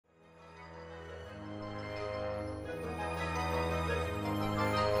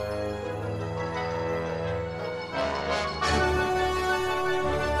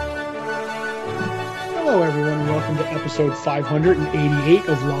welcome to episode 588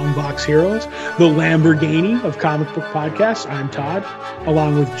 of Long Box Heroes, the Lamborghini of comic book podcasts. I'm Todd,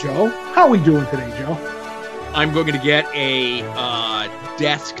 along with Joe. How are we doing today, Joe? I'm going to get a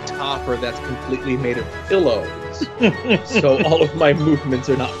desk topper that's completely made of pillows, so all of my movements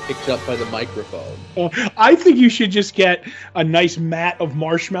are not picked up by the microphone. I think you should just get a nice mat of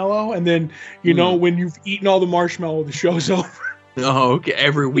marshmallow, and then, you know, when you've eaten all the marshmallow, the show's over. Oh, okay.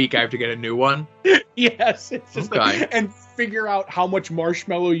 Every week I have to get a new one? Yes. It's just okay. And figure out how much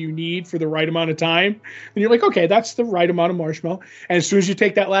marshmallow you need for the right amount of time. And you're like, okay, that's the right amount of marshmallow. And as soon as you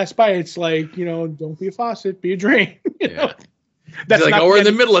take that last bite, it's like, you know, don't be a faucet, be a drain. Yeah. That's like, we're in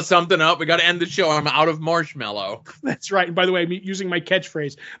the middle of something up. We got to end the show. I'm out of marshmallow. That's right. And by the way, using my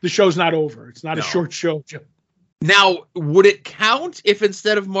catchphrase, the show's not over. It's not a short show, Joe. Now, would it count if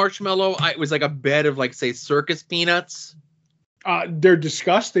instead of marshmallow, it was like a bed of, like, say, circus peanuts? They're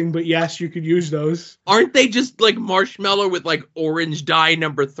disgusting, but yes, you could use those. Aren't they just like marshmallow with like orange dye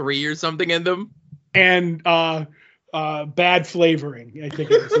number 3 or something in them? And bad flavoring, I think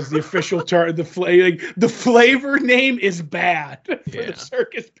it is the official term. The flavor name is bad for the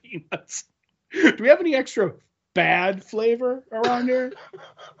circus peanuts. Do we have any extra bad flavor around here?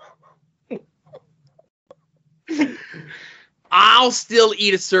 I'll still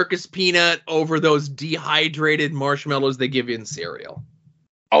eat a circus peanut over those dehydrated marshmallows they give you in cereal.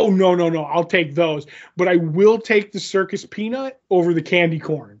 Oh, no. I'll take those. But I will take the circus peanut over the candy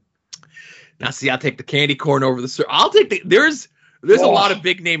corn. Now, see, I'll take the candy corn over the I'll take the... There's a lot of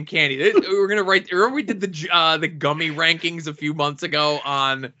big name candy. We're going to write... Remember we did the gummy rankings a few months ago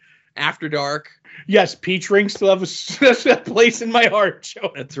on After Dark? Yes, peach rings still have a place in my heart,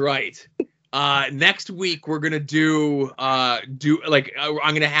 Joe. That's right. Next week we're gonna I'm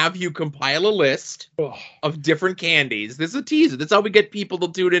gonna have you compile a list of different candies. This is a teaser. That's how we get people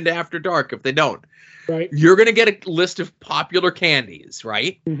to tune into After Dark if they don't. Right. You're gonna get a list of popular candies,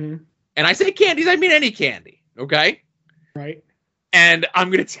 right? Mm-hmm. And I say candies, I mean any candy. Okay. Right. And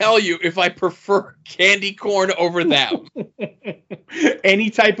I'm gonna tell you if I prefer candy corn over them. Any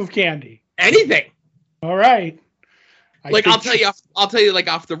type of candy. Anything. All right. I'll tell you like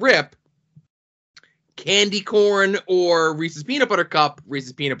off the rip. Candy corn or Reese's Peanut Butter Cup,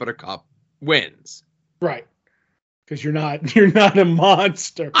 Reese's Peanut Butter Cup wins. Right. Because you're not a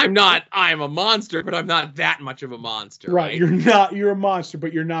monster. I'm a monster, but I'm not that much of a monster. Right. You're a monster,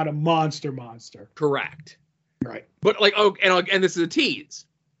 but you're not a monster. Correct. Right. But and this is a tease.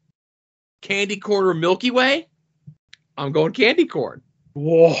 Candy corn or Milky Way? I'm going candy corn.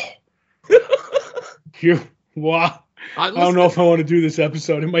 Whoa. Wow. I don't know if I want to do this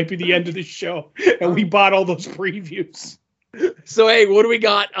episode. It might be the end of the show. And we bought all those previews. So, hey, what do we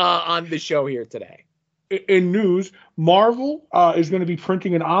got on the show here today? In news, Marvel is going to be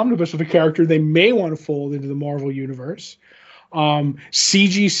printing an omnibus of a character they may want to fold into the Marvel universe.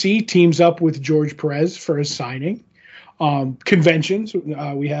 CGC teams up with George Perez for a signing. Conventions,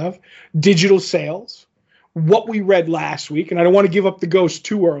 we have. Digital sales. What we read last week, and I don't want to give up the ghost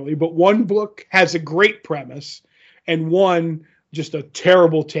too early, but one book has a great premise and one just a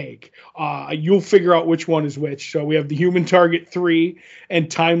terrible take. You'll figure out which one is which. So we have The Human Target 3 and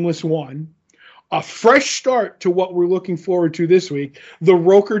Timeless 1. A fresh start to what we're looking forward to this week. The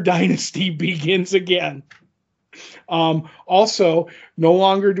Roker Dynasty begins again. Also, no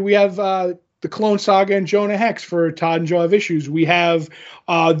longer do we have the Clone Saga and Jonah Hex for Todd and Joe Have Issues. We have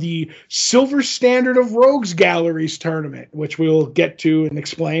the Silver Standard of Rogues Galleries tournament, which we'll get to and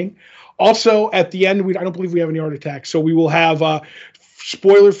explain. Also, at the end, I don't believe we have any art attacks, so we will have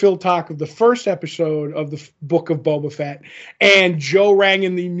spoiler-filled talk of the first episode of the Book of Boba Fett, and Joe rang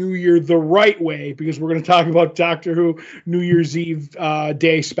in the New Year the right way, because we're going to talk about Doctor Who New Year's Eve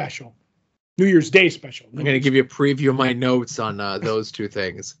Day special. New Year's Day special. I'm going to give you a preview of my notes on those two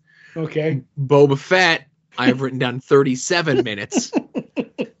things. Okay. Boba Fett, I have written down 37 minutes.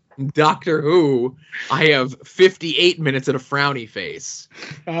 Doctor Who, I have 58 minutes at a frowny face.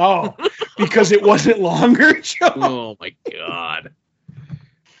 Oh, because it wasn't longer, Joe? Oh, my God.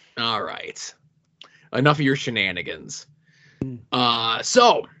 All right. Enough of your shenanigans. I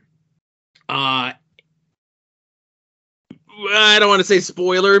don't want to say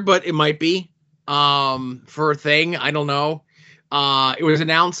spoiler, but it might be for a thing. I don't know. It was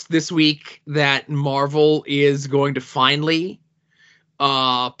announced this week that Marvel is going to finally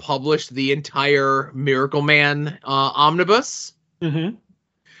publish the entire Miracle Man omnibus. Mm-hmm.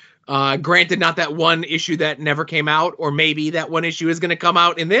 Granted, not that one issue that never came out, or maybe that one issue is going to come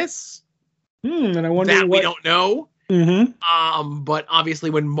out in this. And I wonder that we don't know. Mm-hmm. But obviously,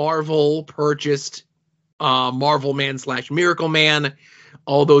 when Marvel purchased Marvel Man / Miracle Man,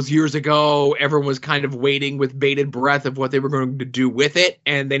 all those years ago, everyone was kind of waiting with bated breath of what they were going to do with it,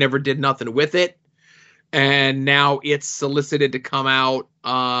 and they never did nothing with it. And now it's solicited to come out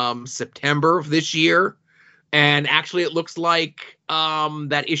September of this year. And actually, it looks like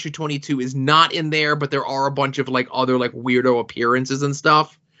that issue 22 is not in there, but there are a bunch of like other like weirdo appearances and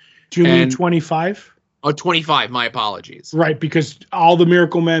stuff. Do you mean 25? Oh, 25. My apologies. Right, because all the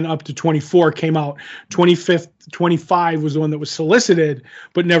Miracle Men up to 24 came out. 25 was the one that was solicited,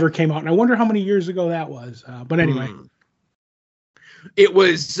 but never came out. And I wonder how many years ago that was. But anyway. It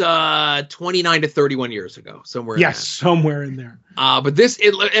was 29 to 31 years ago, somewhere. Yes, somewhere in there. But this,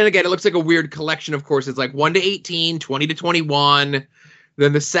 and again, it looks like a weird collection. Of course, it's like 1 to 18, 20 to 21.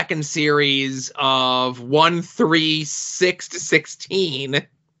 Then the second series of 1, 3, 6 to 16.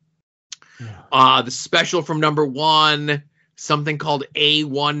 The special from number 1, something called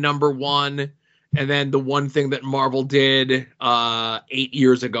A1 number 1, and then the one thing that Marvel did 8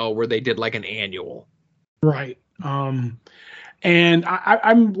 years ago where they did like an annual. Right. And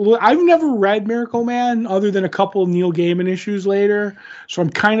I've never read Miracle Man other than a couple of Neil Gaiman issues later, so I'm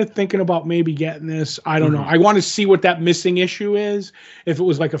kind of thinking about maybe getting this. I don't know. I want to see what that missing issue is, if it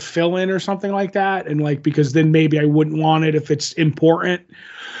was like a fill-in or something like that, and like because then maybe I wouldn't want it if it's important.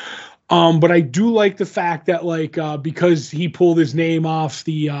 But I do like the fact that like because he pulled his name off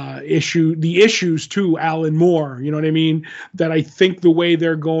the issues to Alan Moore, you know what I mean? That I think the way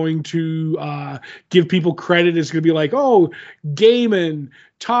they're going to give people credit is going to be like, oh, Gaiman,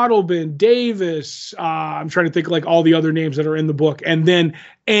 Toddleben, Davis. I'm trying to think like all the other names that are in the book, and then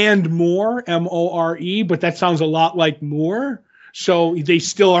and Moore, More, but that sounds a lot like Moore, so they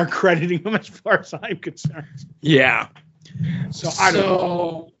still are crediting him as far as I'm concerned. Yeah. So I don't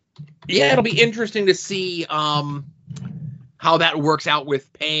know. Yeah, it'll be interesting to see how that works out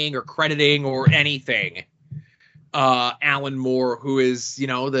with paying or crediting or anything. Alan Moore, who is, you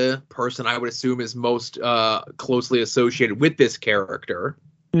know, the person I would assume is most closely associated with this character.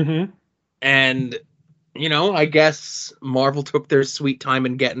 Mm-hmm. And, you know, I guess Marvel took their sweet time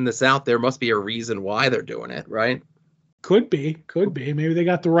in getting this out. There must be a reason why they're doing it, right? Could be. Maybe they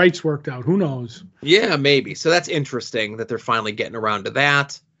got the rights worked out. Who knows? Yeah, maybe. So that's interesting that they're finally getting around to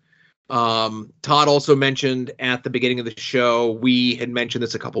that. Todd also mentioned at the beginning of the show, we had mentioned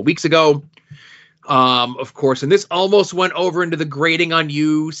this a couple weeks ago, of course, and this almost went over into the grading on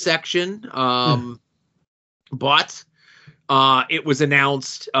you section. But it was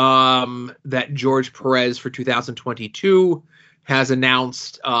announced that George Perez for 2022 has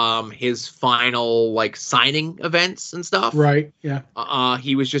announced his final like signing events and stuff. Right. Yeah.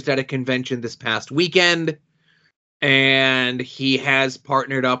 He was just at a convention this past weekend. And he has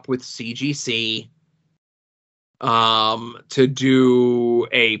partnered up with CGC to do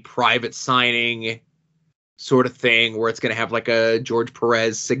a private signing sort of thing where it's going to have like a George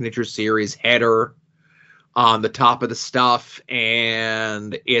Perez signature series header on the top of the stuff.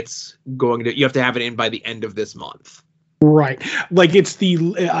 And it's going to, you have to have it in by the end of this month. Right. Like it's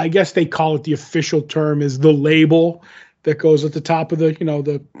I guess they call it, the official term is the label that goes at the top of the, you know,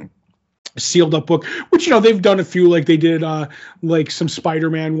 the sealed up book, which, you know, they've done a few, like they did like some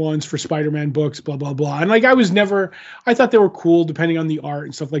Spider-Man ones for Spider-Man books, blah blah blah. And like I thought they were cool depending on the art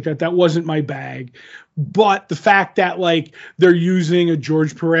and stuff like that. That wasn't my bag. But the fact that like they're using a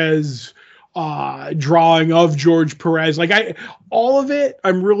George Perez drawing of George Perez, like all of it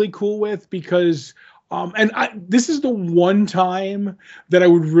I'm really cool with, because this is the one time that I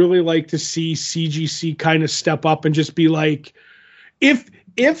would really like to see CGC kind of step up and just be like,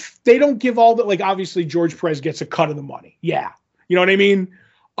 if they don't give all the, like, obviously George Perez gets a cut of the money. Yeah. You know what I mean?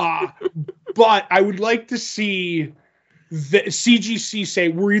 But I would like to see the CGC say,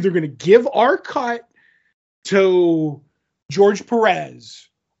 we're either going to give our cut to George Perez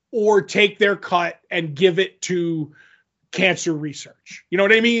or take their cut and give it to cancer research. You know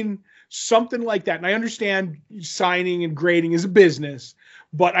what I mean? Something like that. And I understand signing and grading is a business,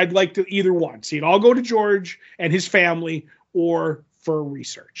 but I'd like to either one. See it all go to George and his family, or for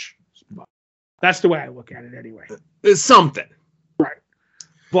research. That's the way I look at it anyway. It's something. Right.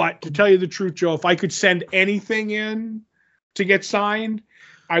 But to tell you the truth, Joe, if I could send anything in to get signed,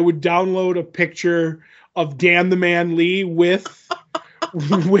 I would download a picture of Dan the Man Lee with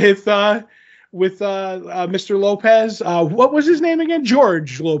Mr. Lopez. What was his name again?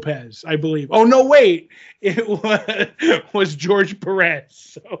 George Lopez, I believe. Oh, no, wait. It was George Perez.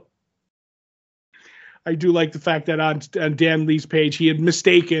 So I do like the fact that on Dan Lee's page, he had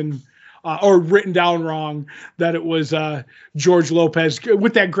mistaken or written down wrong that it was George Lopez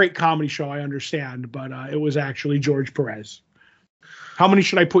with that great comedy show. I understand, but it was actually George Perez. How many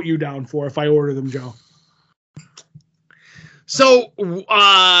should I put you down for if I order them, Joe? So,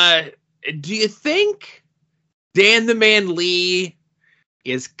 do you think Dan the Man Lee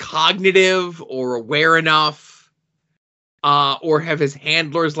is cognitive or aware enough, or have his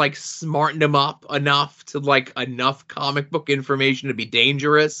handlers like smartened him up enough to like enough comic book information to be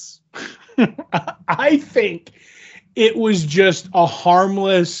dangerous? I think it was just a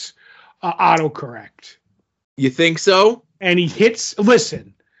harmless autocorrect. You think so? And he hits,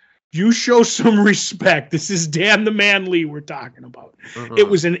 listen, you show some respect. This is Dan the Man Lee we're talking about. Uh-huh. It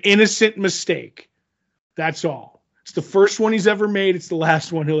was an innocent mistake. That's all. It's the first one he's ever made. It's the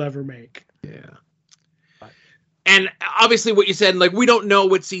last one he'll ever make. Yeah. And obviously what you said, like, we don't know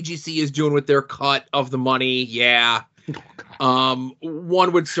what CGC is doing with their cut of the money. Yeah.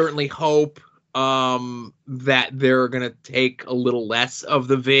 One would certainly hope that they're going to take a little less of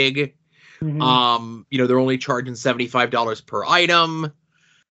the VIG. Mm-hmm. They're only charging $75 per item.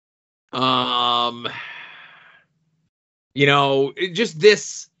 Just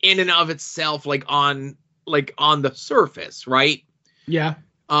this in and of itself, like on the surface, right? Yeah.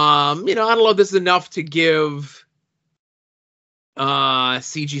 I don't know if this is enough to give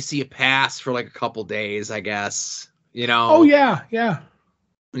CGC a pass for like a couple days, I guess. Oh yeah.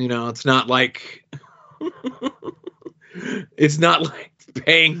 It's not like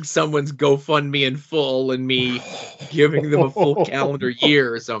paying someone's GoFundMe in full and me giving them a full calendar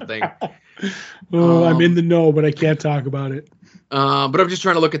year or something. I'm in the know, but I can't talk about it. But I'm just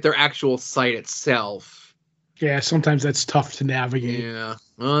trying to look at their actual site itself. Yeah, sometimes that's tough to navigate. Yeah.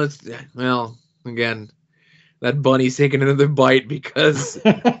 Well, again, that bunny's taking another bite because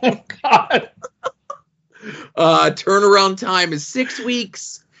God. Turnaround time is 6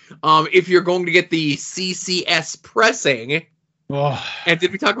 weeks. If you're going to get the CCS pressing. Oh. And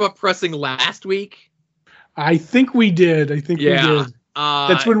did we talk about pressing last week? I think we did. We did.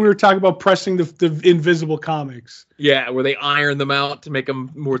 That's when we were talking about pressing the invisible comics. Yeah, where they iron them out to make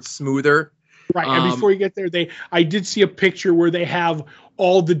them more smoother. Right, and before you get there, I did see a picture where they have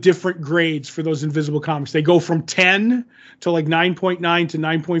all the different grades for those invisible comics. They go from 10 to like 9.9 to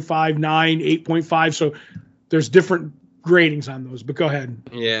 9.5, 9, 8.5. So there's different gradings on those. But go ahead.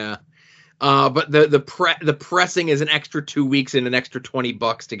 Yeah. But the pressing is an extra 2 weeks and an extra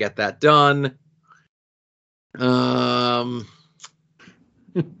 $20 to get that done.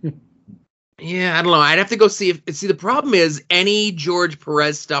 Yeah, I don't know. I'd have to go see the problem is any George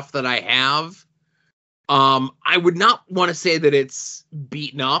Perez stuff that I have, I would not want to say that it's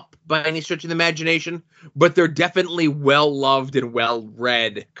beaten up by any stretch of the imagination, but they're definitely well-loved and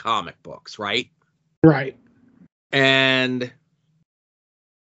well-read comic books, right? Right. And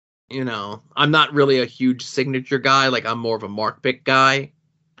I'm not really a huge signature guy. Like, I'm more of a Mark Pick guy.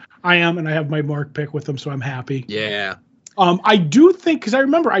 I am, and I have my Mark Pick with him, so I'm happy. Yeah. I do think, because I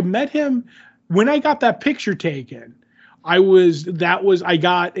remember I met him when I got that picture taken. I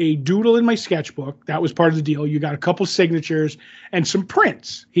got a doodle in my sketchbook. That was part of the deal. You got a couple signatures and some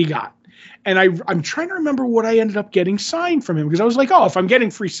prints he got. And I'm trying to remember what I ended up getting signed from him, because I was like, oh, if I'm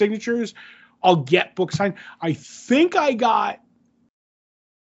getting free signatures, I'll get book signed. I think I got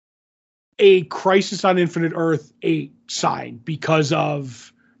a Crisis on Infinite Earth 8 signed because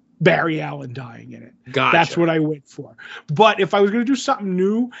of Barry Allen dying in it. Gotcha. That's what I went for. But if I was going to do something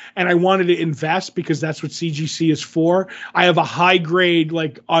new and I wanted to invest, because that's what CGC is for, I have a high grade,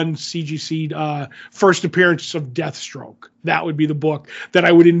 like on CGC, first appearance of Deathstroke. That would be the book that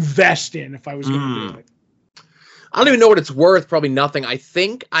I would invest in if I was going to do it. I don't even know what it's worth. Probably nothing. I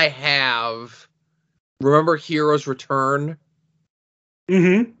think I have. Remember Heroes Return?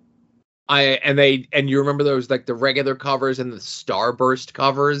 Mm-hmm. And you remember those, like, the regular covers and the Starburst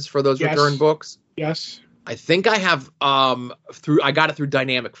covers for those return books? Yes. I think I have I got it through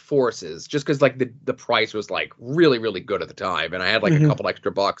Dynamic Forces, just because like the price was like really, really good at the time, and I had like a couple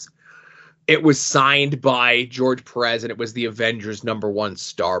extra bucks. It was signed by George Perez, and it was the Avengers #1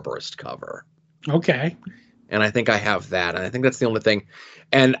 Starburst cover. Okay. And I think I have that, and I think that's the only thing.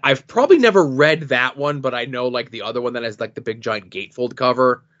 And I've probably never read that one, but I know like the other one that has like the big giant gatefold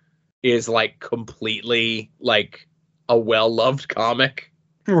cover is like completely like a well-loved comic.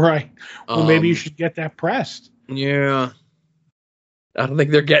 Right. Well, maybe you should get that pressed. Yeah. I don't think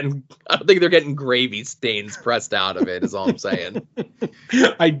they're getting gravy stains pressed out of it, is all I'm saying.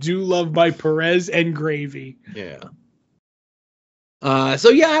 I do love my Perez and gravy. Yeah. So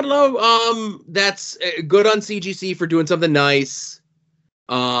yeah, I don't know. That's good on CGC for doing something nice.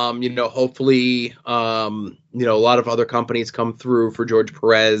 Hopefully, a lot of other companies come through for George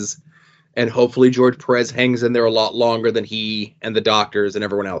Perez, and hopefully George Perez hangs in there a lot longer than he and the doctors and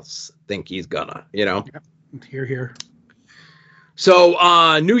everyone else think he's gonna, Yep. Hear.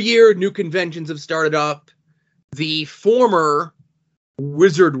 So, new year, new conventions have started up. the former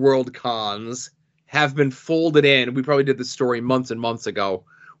Wizard World cons have been folded in. We probably did this story months and months ago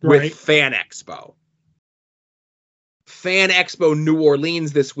with Fan Expo. Fan Expo New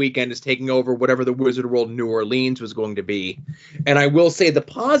Orleans this weekend is taking over whatever the Wizard World New Orleans was going to be. And I will say the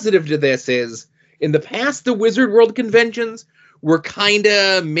positive to this is, in the past, the Wizard World conventions were kind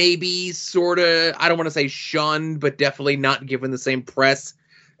of, maybe, sort of, I don't want to say shunned, but definitely not given the same press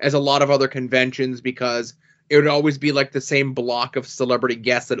as a lot of other conventions, because it would always be like the same block of celebrity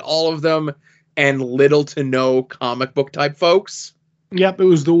guests at all of them, and little to no comic book type folks. Yep, it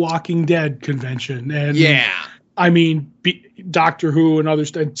was the Walking Dead convention. And yeah. I mean, Doctor Who and other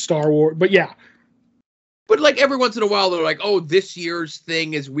Star Wars, but yeah. But like every once in a while, they're like, oh, this year's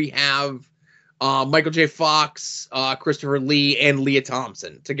thing is we have Michael J. Fox, Christopher Lee, and Leah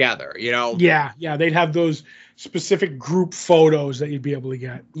Thompson together, you know? Yeah, they'd have those specific group photos that you'd be able to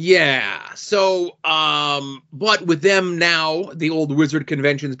get. Yeah, so, but with them now, the old Wizard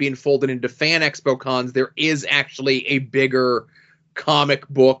conventions being folded into Fan Expo cons, there is actually a bigger comic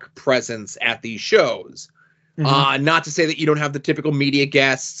book presence at these shows. Mm-hmm. Not to say that you don't have the typical media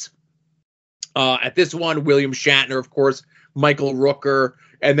guests. At this one, William Shatner, of course, Michael Rooker,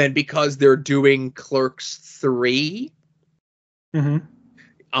 and then because they're doing Clerks 3,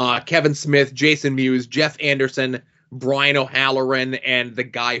 Kevin Smith, Jason Mewes, Jeff Anderson, Brian O'Halloran, and the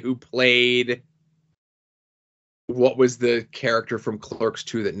guy who played, what was the character from Clerks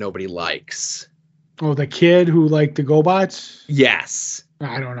 2 that nobody likes? Oh, the kid who liked the GoBots? Yes.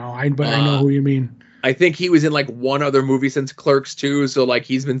 I don't know, but I know who you mean. I think he was in like one other movie since Clerks 2, so like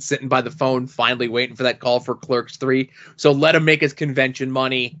he's been sitting by the phone finally waiting for that call for Clerks 3. So let him make his convention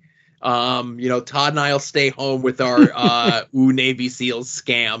money. Todd and I'll stay home with our Navy SEALs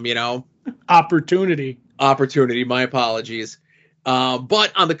scam, you know. Opportunity, my apologies.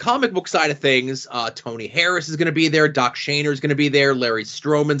 But on the comic book side of things, Tony Harris is going to be there, Doc Shaner is going to be there, Larry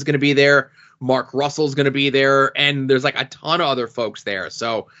Stroman's going to be there, Mark Russell's going to be there, and there's like a ton of other folks there.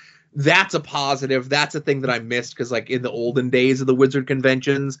 So that's a positive. That's a thing that I missed, because like in the olden days of the Wizard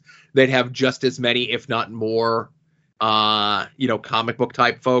conventions, they'd have just as many, if not more, comic book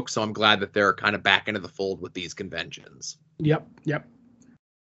type folks. So I'm glad that they're kind of back into the fold with these conventions. Yep.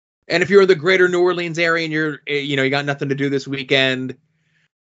 And if you're in the greater New Orleans area and you got nothing to do this weekend,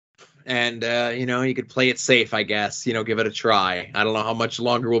 and you could play it safe, I guess, give it a try. I don't know how much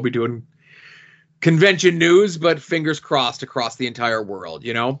longer we'll be doing convention news, but fingers crossed across the entire world,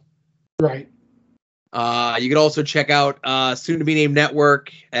 Right. You can also check out Soon to Be Named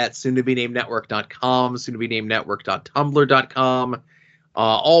Network at soontobenamednetwork.com, soontobenamednetwork.tumblr.com.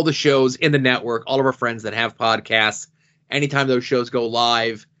 All the shows in the network, all of our friends that have podcasts, anytime those shows go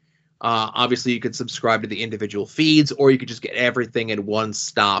live, obviously you can subscribe to the individual feeds, or you could just get everything in one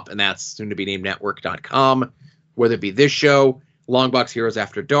stop, and that's soontobenamednetwork.com. Whether it be this show, Longbox Heroes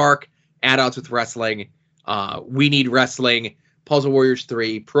After Dark, At Odds with Wrestling, We Need Wrestling, Puzzle Warriors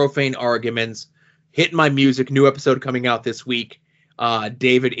 3, Profane Arguments, Hitting My Music, new episode coming out this week.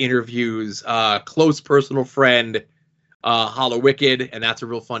 David interviews close personal friend Hollow Wicked, and that's a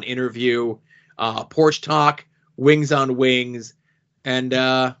real fun interview. Porch Talk, Wings on Wings, and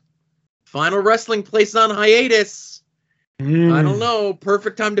Final Wrestling places on hiatus. I don't know.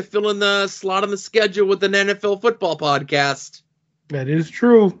 Perfect time to fill in the slot on the schedule with an NFL football podcast. That is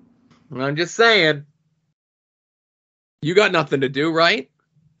true. I'm just saying. You got nothing to do, right?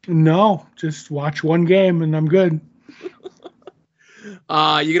 No, just watch one game and I'm good. You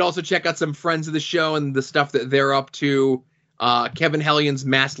can also check out some friends of the show and the stuff that they're up to. Kevin Hellion's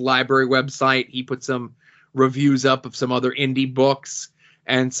Mass Library website. He put some reviews up of some other indie books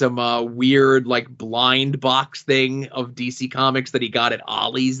and some weird like blind box thing of DC Comics that he got at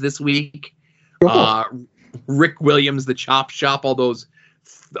Ollie's this week. Rick Williams, The Chop Shop, all those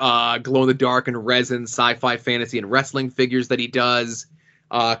glow-in-the-dark and resin sci-fi, fantasy, and wrestling figures that he does.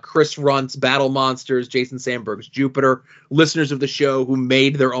 Chris Runt's Battle Monsters, Jason Sandberg's Jupiter. Listeners of the show who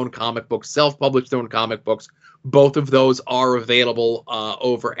made their own comic books, self-published their own comic books. Both of those are available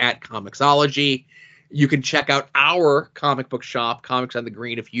over at Comixology. You can check out our comic book shop, Comics on the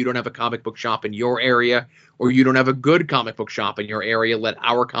Green. If you don't have a comic book shop in your area, or you don't have a good comic book shop in your area, let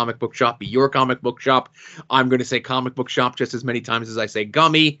our comic book shop be your comic book shop. I'm going to say comic book shop just as many times as I say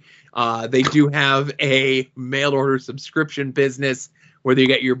gummy. They do have a mail order subscription business. Whether you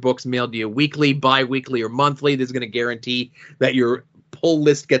get your books mailed to you weekly, bi-weekly, or monthly, this is going to guarantee that your pull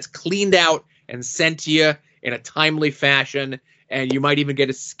list gets cleaned out and sent to you in a timely fashion. And you might even get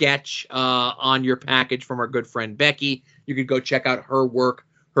a sketch on your package from our good friend Becky. You could go check out her work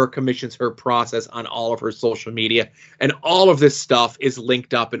her commissions, her process on all of her social media, and all of this stuff is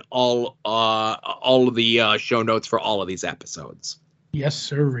linked up in all of the show notes for all of these episodes. Yes,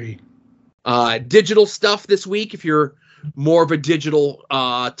 sirree. Digital stuff this week, if you're more of a digital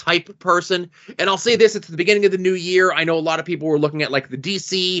type person. And I'll say this, it's the beginning of the new year. I know a lot of people were looking at like the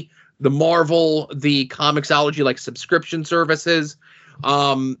DC, the Marvel, the Comixology, like subscription services.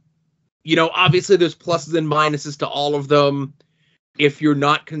 Obviously there's pluses and minuses to all of them. If you're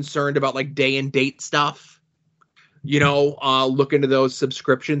not concerned about like day and date stuff, look into those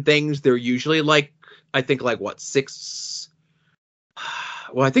subscription things. They're usually like, I think like what, 6,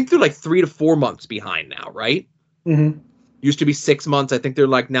 well, I think they're like 3 to 4 months behind now, right? Mm-hmm. Used to be 6 months. I think they're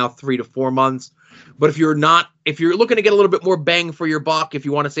like now 3 to 4 months. But if you're looking to get a little bit more bang for your buck, if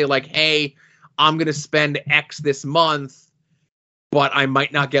you want to say like, hey, I'm going to spend X this month, but I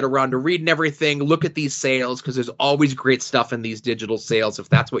might not get around to reading everything, look at these sales, because there's always great stuff in these digital sales if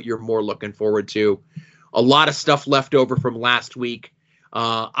that's what you're more looking forward to. A lot of stuff left over from last week.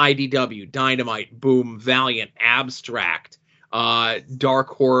 IDW, Dynamite, Boom, Valiant, Abstract, Dark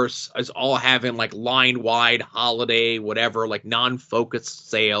Horse is all having like line-wide holiday, whatever, like non-focused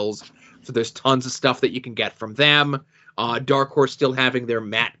sales. So there's tons of stuff that you can get from them. Dark Horse still having their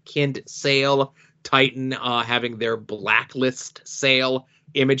Matt Kindt sale. Titan having their Blacklist sale.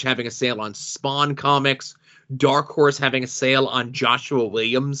 Image having a sale on Spawn comics. Dark Horse having a sale on Joshua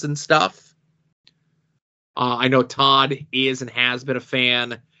Williams and stuff. I know Todd is and has been a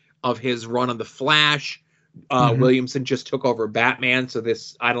fan of his run on The Flash. Williamson just took over Batman, so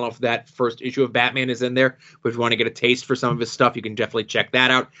I don't know if that first issue of Batman is in there, but if you want to get a taste for some of his stuff, you can definitely check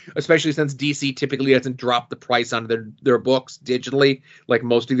that out, especially since DC typically doesn't drop the price on their books digitally like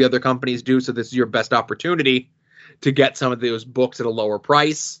most of the other companies do, so this is your best opportunity to get some of those books at a lower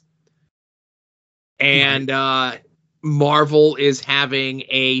price. And Marvel is having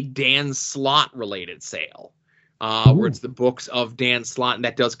a Dan Slott related sale, where it's the books of Dan Slott, and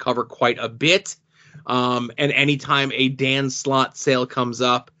that does cover quite a bit. And anytime a Dan Slott sale comes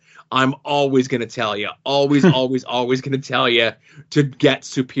up, I'm always going to tell you, always going to tell you to get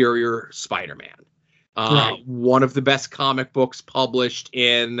Superior Spider-Man. Right. One of the best comic books published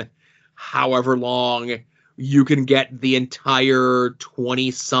in however long. You can get the entire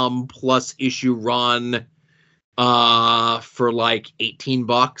 20-some plus issue run for like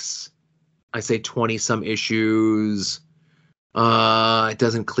 $18. I say 20-some issues. It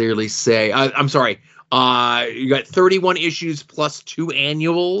doesn't clearly say. I'm sorry. You got 31 issues plus 2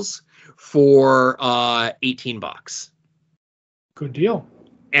 annuals for $18. Good deal.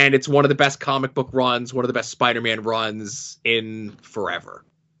 And it's one of the best comic book runs, one of the best Spider-Man runs in forever.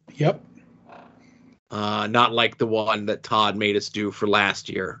 Yep. Not like the one that Todd made us do for last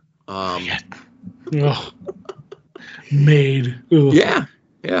year. Made. Ugh. Yeah.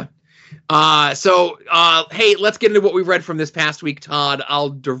 Hey, let's get into what we read from this past week, Todd. I'll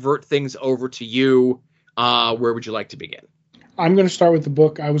divert things over to you. Where would you like to begin? I'm going to start with the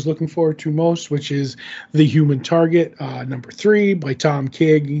book I was looking forward to most, which is The Human Target, number 3 by Tom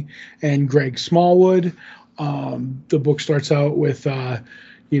King and Greg Smallwood. The book starts out with, the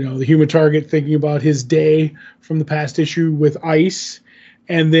Human Target thinking about his day from the past issue with ice.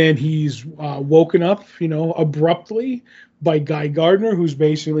 And then he's woken up, abruptly by Guy Gardner, who's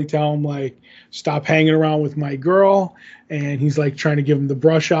basically telling him, like, stop hanging around with my girl. And he's, like, trying to give him the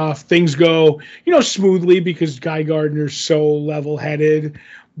brush off. Things go, smoothly because Guy Gardner's so level-headed.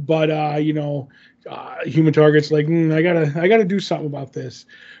 But, Human Target's like, I gotta do something about this.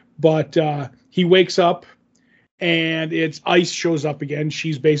 But he wakes up, and it's Ice shows up again.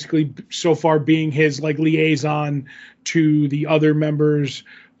 She's basically so far being his, like, liaison to the other members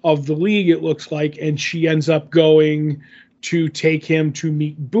of the league, it looks like. And she ends up going to take him to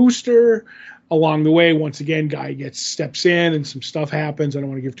meet Booster. Along the way, once again, Guy steps in and some stuff happens. I don't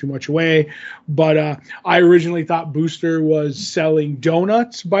want to give too much away, but I originally thought Booster was selling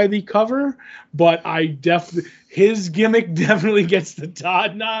donuts by the cover, but his gimmick definitely gets the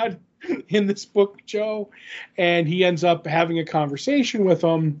Todd nod in this book, Joe, and he ends up having a conversation with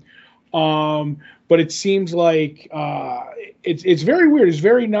him. But it seems like it's very weird. It's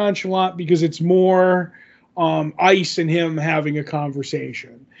very nonchalant because it's more Ice and him having a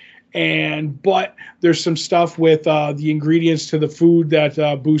conversation. But there's some stuff with the ingredients to the food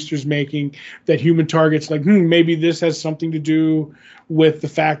that Booster's making that Human Target's like, maybe this has something to do with the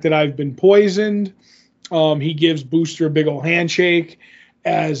fact that I've been poisoned. He gives Booster a big old handshake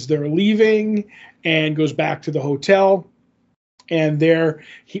as they're leaving and goes back to the hotel. And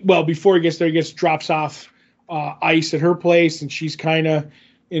before he gets there, he drops off Ice at her place, and she's kind of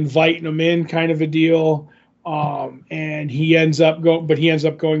inviting him in, kind of a deal. And he ends up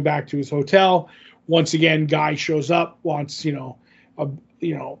going back to his hotel. Once again, Guy shows up, wants to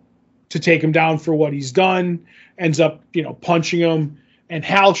take him down for what he's done. Ends up punching him, and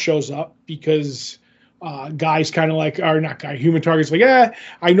Hal shows up because Guy's kind of like, or not Guy, Human Target's like,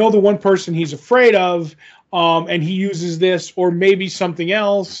 I know the one person he's afraid of, and he uses this or maybe something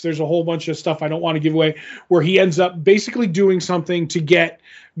else. There's a whole bunch of stuff I don't want to give away, where he ends up basically doing something to get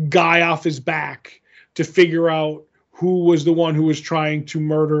Guy off his back to figure out who was the one who was trying to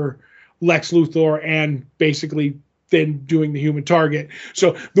murder Lex Luthor and basically then doing the Human Target.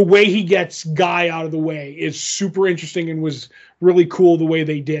 So the way he gets Guy out of the way is super interesting and was really cool the way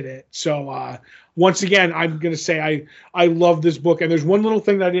they did it. So once again, I'm going to say I love this book. And there's one little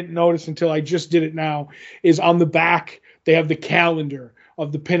thing that I didn't notice until I just did it now, is on the back they have the calendar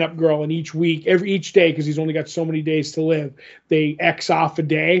of the pinup girl, and each week, each day, because he's only got so many days to live, they X off a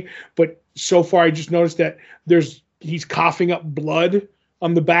day. But so far, I just noticed that he's coughing up blood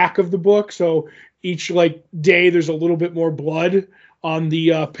on the back of the book. So each day, there's a little bit more blood on the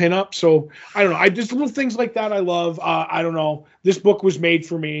pinup. So I don't know. Just little things like that I love. I don't know. This book was made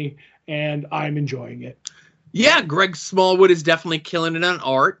for me, and I'm enjoying it. Yeah, Greg Smallwood is definitely killing it on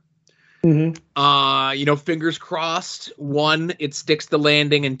art. Mm-hmm. Fingers crossed. 1, it sticks the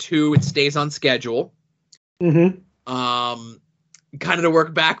landing, and 2, it stays on schedule. Mm-hmm. Kind of to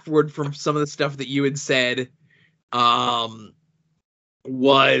work backward from some of the stuff that you had said,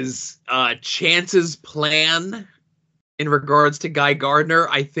 was Chance's plan in regards to Guy Gardner,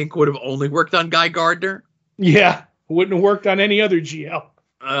 I think would have only worked on Guy Gardner. Yeah, wouldn't have worked on any other GL.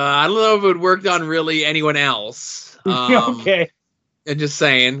 I don't know if it would worked on really anyone else. Okay. And just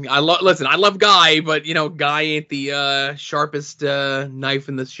saying, I love Guy, but Guy ain't the sharpest knife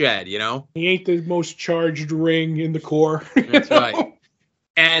in the shed. He ain't the most charged ring in the core. That's right.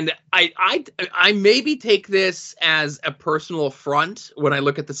 And I maybe take this as a personal affront when I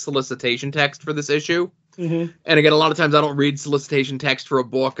look at the solicitation text for this issue. Mm-hmm. And again, a lot of times I don't read solicitation text for a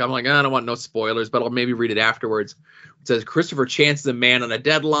book. I'm like, I don't want no spoilers, but I'll maybe read it afterwards. It says, Christopher Chance is a man on a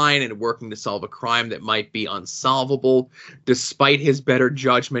deadline and working to solve a crime that might be unsolvable. Despite his better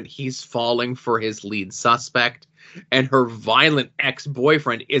judgment, he's falling for his lead suspect, and her violent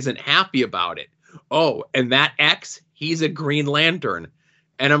ex-boyfriend isn't happy about it. Oh, and that ex, he's a Green Lantern.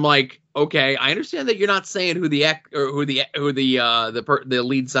 And I'm like, okay, I understand that you're not saying who the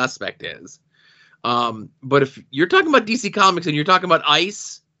lead suspect is. But if you're talking about DC Comics and you're talking about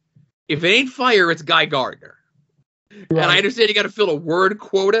Ice, if it ain't fire, it's Guy Gardner. Right. And I understand you got to fill a word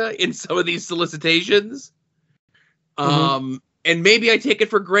quota in some of these solicitations. And maybe I take it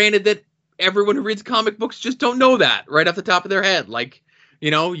for granted that everyone who reads comic books just don't know that right off the top of their head. Like,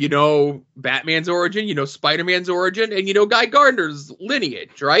 Batman's origin, Spider-Man's origin, and Guy Gardner's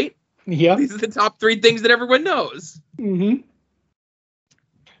lineage, right? Yeah. These are the top 3 things that everyone knows. Mm-hmm.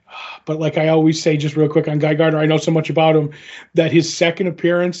 But like I always say, just real quick on Guy Gardner, I know so much about him that his second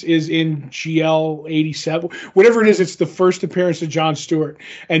appearance is in GL 87. Whatever it is, it's the first appearance of John Stewart.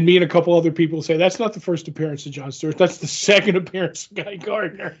 And me and a couple other people say, that's not the first appearance of John Stewart. That's the second appearance of Guy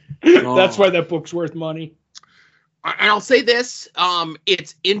Gardner. Oh. That's why that book's worth money. And I'll say this,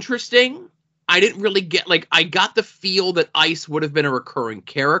 it's interesting. I didn't really get, I got the feel that Ice would have been a recurring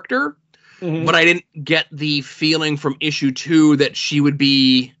character, but I didn't get the feeling from issue 2 that she would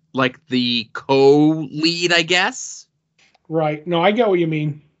be the co-lead, I guess. Right. No, I get what you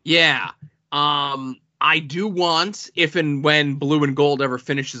mean. Yeah. I do want, if and when Blue and Gold ever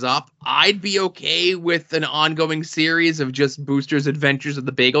finishes up, I'd be okay with an ongoing series of just Booster's Adventures at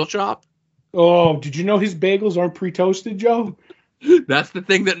the Bagel Shop. Oh, did you know his bagels aren't pre-toasted, Joe? That's the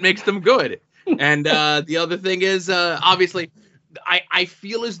thing that makes them good. And the other thing is, obviously, I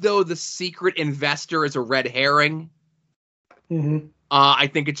feel as though the secret investor is a red herring. Mm-hmm. I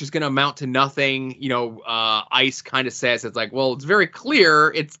think it's just going to amount to nothing. Ice kind of says it's it's very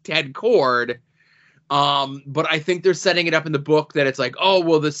clear it's Ted Kord. But I think they're setting it up in the book that it's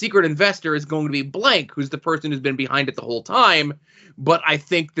the secret investor is going to be blank, who's the person who's been behind it the whole time. But I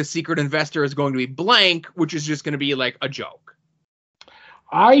think the secret investor is going to be blank, which is just going to be a joke.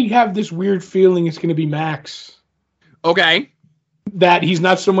 I have this weird feeling it's going to be Max. Okay. That he's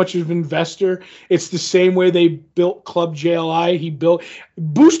not so much of an investor. It's the same way they built Club JLI.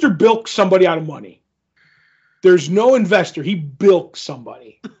 Booster built somebody out of money. There's no investor. He built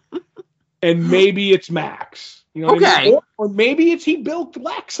somebody. And maybe it's Max. You know what I mean? Or maybe he built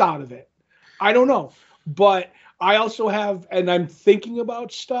Lex out of it. I don't know. But I also have, and I'm thinking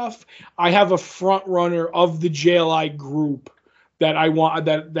about stuff, I have a front runner of the JLI group that I want,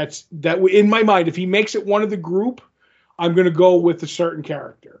 that in my mind, if he makes it one of the group, I'm going to go with a certain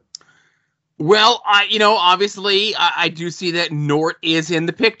character. Well, obviously, I do see that Nort is in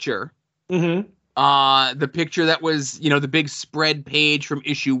the picture. Mm-hmm. The picture that was, the big spread page from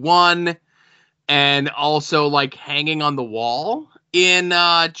issue 1, and also like hanging on the wall in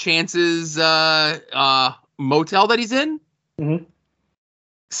Chance's motel that he's in. Mm-hmm.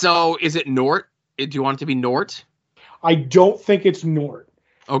 So is it Nort? Do you want it to be Nort? I don't think it's Nort.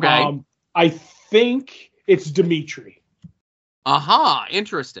 Okay. I think it's Dmitri. Aha,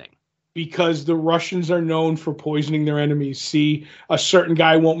 interesting. Because the Russians are known for poisoning their enemies. See, a certain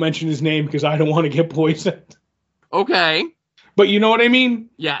guy won't mention his name because I don't want to get poisoned. Okay. But you know what I mean?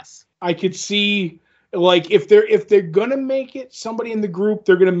 Yes. I could see, like, if they're gonna make it somebody in the group,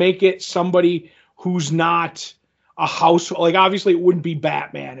 they're gonna make it somebody who's not a house. Like, obviously, it wouldn't be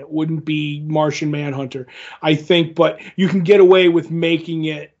Batman. It wouldn't be Martian Manhunter. I think, but you can get away with making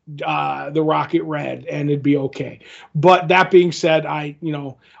it the Rocket Red, and it'd be okay. But that being said, I'm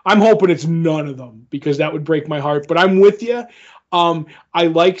hoping it's none of them because that would break my heart. But I'm with you. I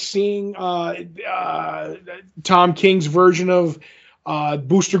like seeing Tom King's version of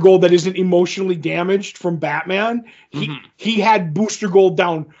Booster Gold that isn't emotionally damaged from Batman. He had Booster Gold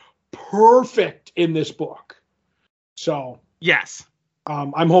down perfect in this book. So yes.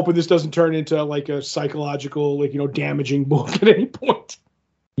 I'm hoping this doesn't turn into like a psychological, damaging book at any point.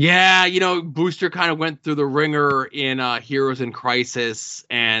 Yeah, Booster kind of went through the ringer in Heroes in Crisis,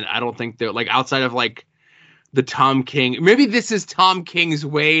 and I don't think they're, like, outside of, like, the Tom King. Maybe this is Tom King's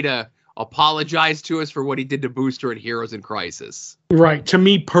way to apologize to us for what he did to Booster in Heroes in Crisis. Right, to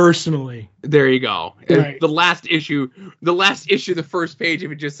me personally. There you go. Right. The last issue, the first page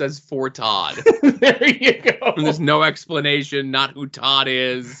of it just says for Todd. There you go. And there's no explanation, not who Todd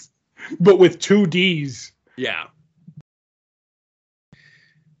is. But with 2 Ds. Yeah.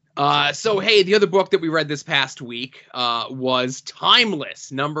 So, hey, the other book that we read this past week was Timeless,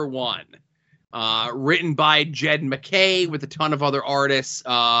 #1. Written by Jed MacKay with a ton of other artists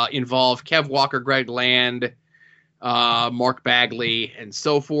involved. Kev Walker, Greg Land, Mark Bagley, and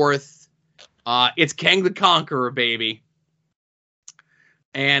so forth. It's Kang the Conqueror, baby.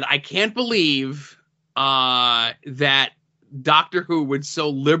 And I can't believe that Doctor Who would so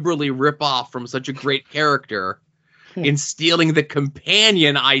liberally rip off from such a great character in stealing the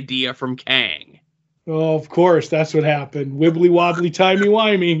companion idea from Kang. Oh, of course, that's what happened. Wibbly wobbly, timey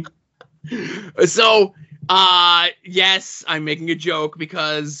wimey. So, yes, I'm making a joke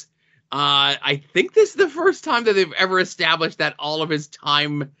because I think this is the first time that they've ever established that all of his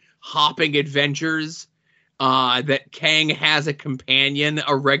time hopping adventures, that Kang has a companion,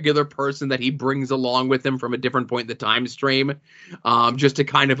 a regular person that he brings along with him from a different point in the time stream, just to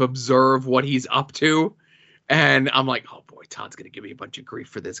kind of observe what he's up to. And I'm like, oh boy, Todd's going to give me a bunch of grief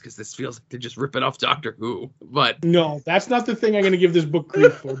for this because this feels like they're just ripping off Doctor Who. But no, that's not the thing I'm going to give this book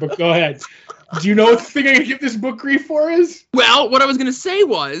grief for, but go ahead. Do you know what the thing I'm going to give this book grief for is? Well, what I was going to say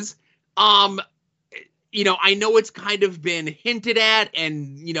was, I know it's kind of been hinted at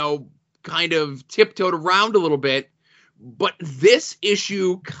and, kind of tiptoed around a little bit, but this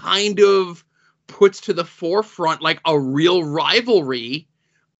issue kind of puts to the forefront like a real rivalry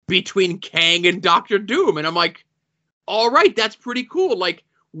between Kang and Doctor Doom. And I'm like, all right, that's pretty cool. Like,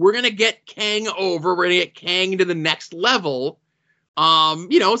 we're going to get Kang over. We're going to get Kang to the next level.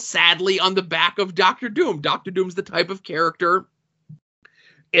 Sadly on the back of Doctor Doom. Doctor Doom's the type of character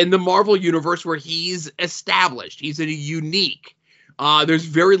in the Marvel universe where he's established. He's unique. There's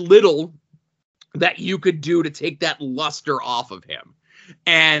very little that you could do to take that luster off of him.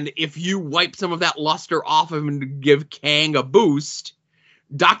 And if you wipe some of that luster off of him to give Kang a boost,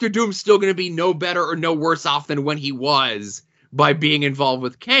 Doctor Doom's still going to be no better or no worse off than when he was by being involved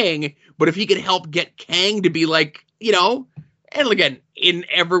with Kang. But if he could help get Kang to be like, and again, in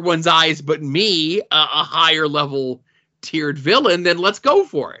everyone's eyes but me, a higher level tiered villain, then let's go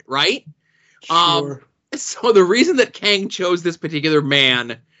for it, right? Sure. So the reason that Kang chose this particular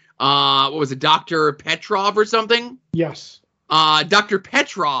man, what was it, Dr. Petrov or something? Yes. Dr.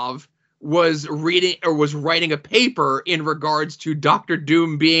 Petrov was writing a paper in regards to Doctor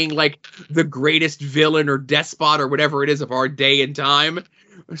Doom being like the greatest villain or despot or whatever it is of our day and time.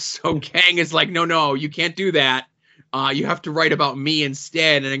 So Kang is like, no, you can't do that. You have to write about me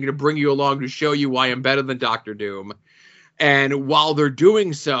instead, and I'm going to bring you along to show you why I'm better than Doctor Doom. And while they're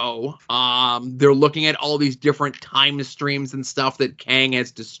doing so, they're looking at all these different time streams and stuff that Kang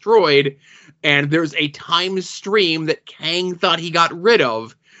has destroyed. And there's a time stream that Kang thought he got rid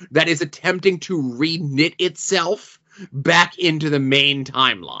of that is attempting to reknit itself back into the main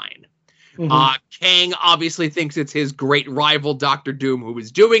timeline. Mm-hmm. Kang obviously thinks it's his great rival, Doctor Doom, who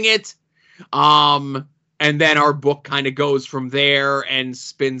is doing it. And and then our book kind of goes from there and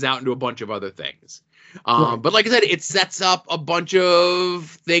spins out into a bunch of other things. But like I said, it sets up a bunch of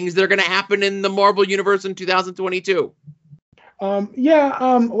things that are going to happen in the Marvel Universe in 2022.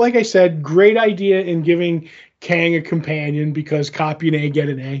 Like I said, great idea in giving Kang a companion because copy an A, get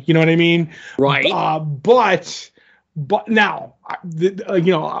an A. You know what I mean? Right. But now,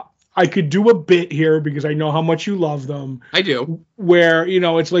 I could do a bit here because I know how much you love them. I do. Where,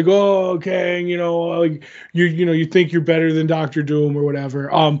 it's like, oh, Kang, like you think you're better than Doctor Doom or whatever.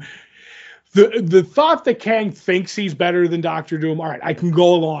 The thought that Kang thinks he's better than Doctor Doom, all right, I can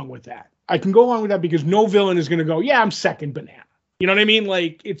go along with that. Because no villain is going to go, yeah, I'm second banana. You know what I mean?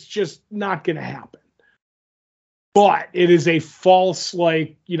 Like, it's just not going to happen. But it is a false,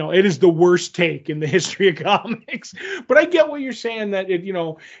 it is the worst take in the history of comics. But I get what you're saying that,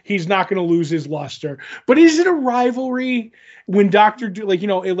 he's not going to lose his luster. But is it a rivalry when is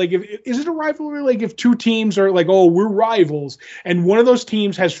it a rivalry? Like if two teams are like, oh, we're rivals, and one of those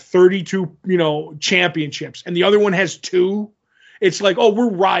teams has 32, championships, and the other one has 2, it's like, oh, we're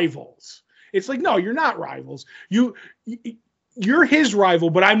rivals. It's like, no, you're not rivals. You're his rival,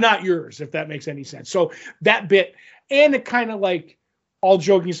 but I'm not yours, if that makes any sense. So that bit, and it kind of like, all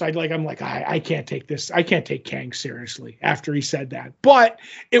joking aside, like I'm like, I can't take this. I can't take Kang seriously after he said that. But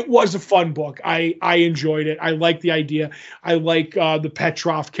it was a fun book. I enjoyed it. I like the idea. I like the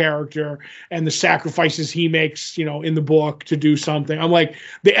Petrov character and the sacrifices he makes, in the book to do something. I'm like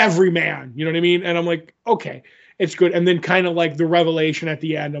the everyman, you know what I mean? And I'm like, okay, it's good. And then kind of like the revelation at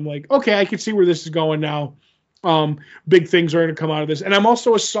the end. I'm like, okay, I can see where this is going now. Big things are going to come out of this. And I'm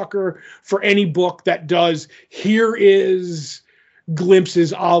also a sucker for any book that does, here is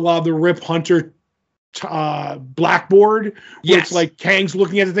glimpses a la the Rip Hunter Blackboard, where it's like Kang's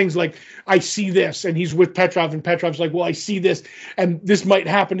looking at the things like, I see this, and he's with Petrov, and Petrov's like, well, I see this, and this might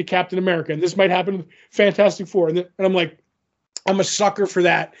happen to Captain America, and this might happen to Fantastic Four, and I'm like, I'm a sucker for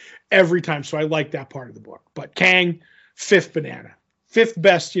that every time, so I like that part of the book. But Kang, 5th banana, 5th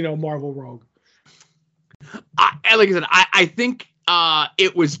best, Marvel rogue. Like I said, I think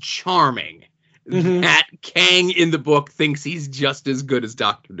it was charming that Kang in the book thinks he's just as good as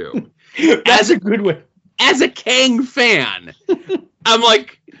Doctor Doom. That's a good one. As a Kang fan, I'm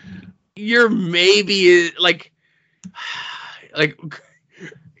like, you're maybe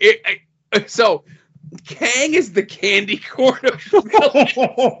so Kang is the candy corn of villains.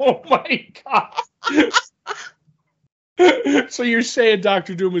 Oh my god. So you're saying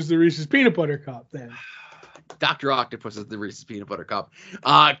Doctor Doom is the Reese's Peanut Butter Cup then? Dr. Octopus is the Reese's Peanut Butter Cup.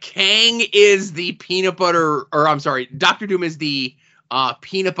 Kang is the peanut butter, or I'm sorry, Doctor Doom is the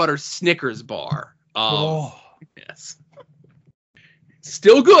peanut butter Snickers bar. Yes.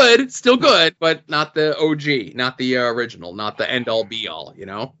 Still good, but not the OG, not the original, not the end all be all,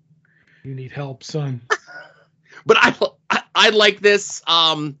 You need help, son. But I like this.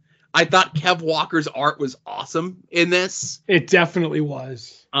 I thought Kev Walker's art was awesome in this. It definitely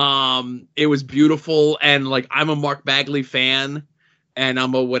was. It was beautiful, and like I'm a Mark Bagley fan, and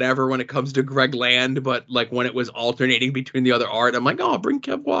I'm a whatever when it comes to Greg Land, but like when it was alternating between the other art, I'm like, oh, bring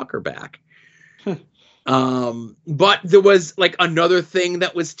Kev Walker back. But there was like another thing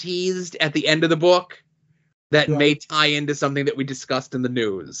that was teased at the end of the book that may tie into something that we discussed in the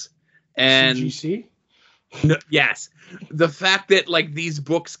news. And CGC? No, yes. The fact that like these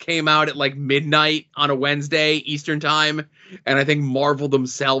books came out at like midnight on a Wednesday Eastern time, and I think Marvel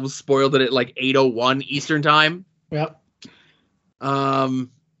themselves spoiled it at like 8:01 Eastern time. Yep.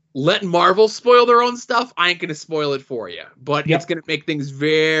 Let Marvel spoil their own stuff. I ain't gonna spoil it for you, but it's gonna make things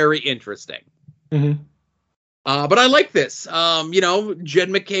very interesting. Mm-hmm. But I like this. Jed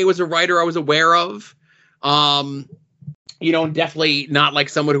MacKay was a writer I was aware of. Definitely not like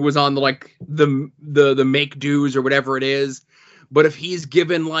someone who was on the make dues or whatever it is. But if he's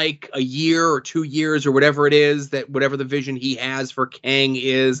given like a year or 2 years or whatever it is, that whatever the vision he has for Kang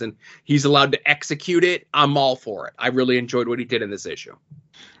is, and he's allowed to execute it, I'm all for it. I really enjoyed what he did in this issue.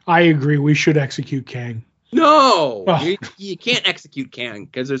 I agree. We should execute Kang. No, you can't execute Kang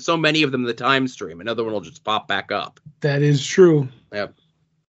because there's so many of them in the time stream. Another one will just pop back up. That is true. Yep.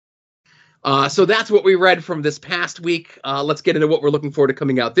 So that's what we read from this past week. Let's get into what we're looking forward to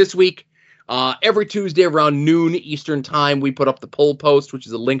coming out this week. Every Tuesday around noon Eastern time, we put up the poll post, which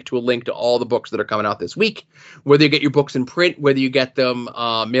is a link to all the books that are coming out this week. Whether you get your books in print, whether you get them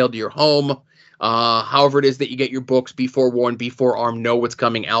mailed to your home, however it is that you get your books, be forewarned, be forearmed, know what's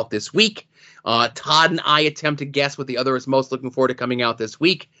coming out this week. Todd and I attempt to guess what the other is most looking forward to coming out this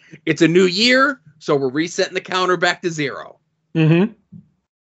week. It's a new year, so we're resetting the counter back to 0. Mm-hmm.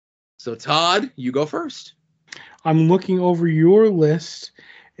 So, Todd, you go first. I'm looking over your list,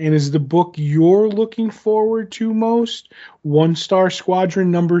 And is the book you're looking forward to most One Star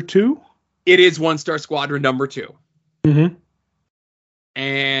Squadron #2? It is One Star Squadron #2. Mm-hmm.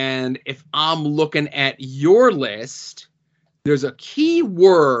 And if I'm looking at your list, there's a key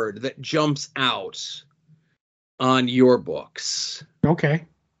word that jumps out on your books. Okay.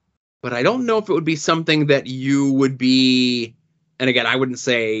 But I don't know if it would be something that you would be, and again, I wouldn't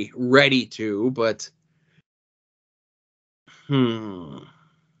say ready to, but you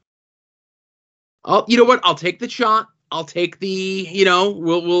know what? I'll take the shot. I'll take the,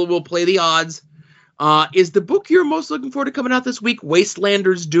 we'll play the odds. Is the book you're most looking forward to coming out this week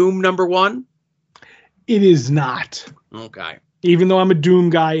Wastelanders Doom #1? It is not. Okay. Even though I'm a Doom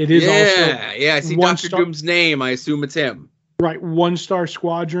guy, it is also. Yeah. I see Dr. Doom's name. I assume it's him. Right, One Star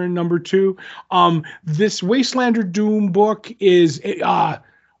Squadron #2. This Wastelander Doom book is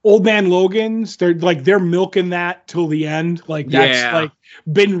Old Man Logan's. They're milking that till the end. Like that's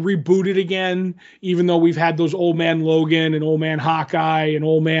been rebooted again. Even though we've had those Old Man Logan and Old Man Hawkeye and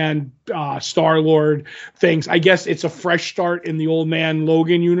Old Man Star-Lord things. I guess it's a fresh start in the Old Man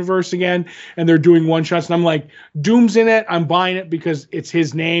Logan universe again, and they're doing one shots. And I'm like, Doom's in it. I'm buying it because it's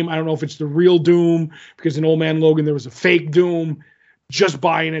his name. I don't know if it's the real Doom because in Old Man Logan there was a fake Doom. Just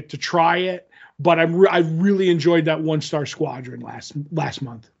buying it to try it. But I really enjoyed that One Star Squadron last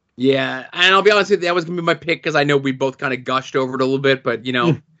month. Yeah, and I'll be honest with you, that was going to be my pick because I know we both kind of gushed over it a little bit, but,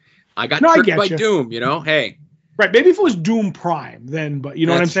 I got tricked by Doom, hey. Right, maybe if it was Doom Prime then, but you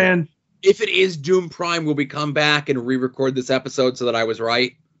know what I'm saying? If it is Doom Prime, will we come back and re-record this episode so that I was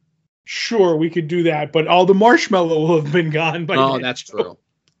right? Sure, we could do that, but all the marshmallow will have been gone by then. That's true.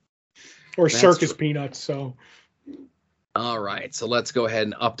 Or circus peanuts, so. All right, so let's go ahead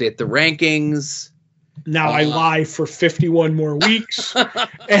and update the rankings. Now I lie for 51 more weeks,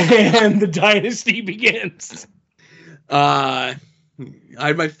 and the dynasty begins. I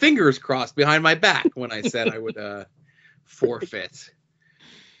had my fingers crossed behind my back when I said I would forfeit.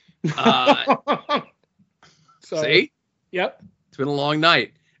 See? Yep. It's been a long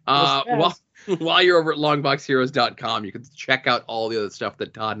night. While you're over at longboxheroes.com, you can check out all the other stuff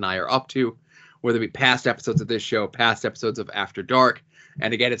that Todd and I are up to, whether it be past episodes of this show, past episodes of After Dark.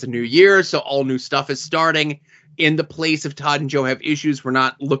 And again, it's a new year, so all new stuff is starting. In the place if Todd and Joe have issues, we're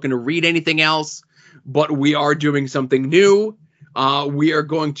not looking to read anything else, but we are doing something new. We are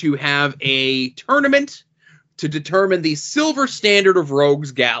going to have a tournament to determine the silver standard of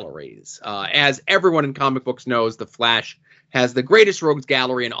Rogues Galleries. As everyone in comic books knows, The Flash has the greatest Rogues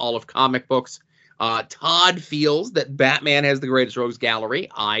Gallery in all of comic books. Todd feels that Batman has the greatest Rogues Gallery.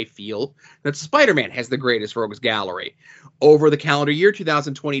 I feel that Spider-Man has the greatest Rogues Gallery. Over the calendar year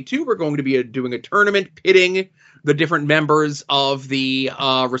 2022, we're going to be doing a tournament pitting the different members of the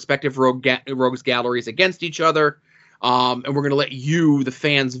respective Rogues Galleries against each other. And we're going to let you, the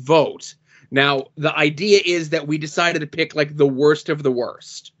fans, vote. Now, the idea is that we decided to pick like the worst of the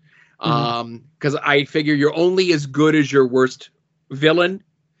worst. Because I figure you're only as good as your worst villain,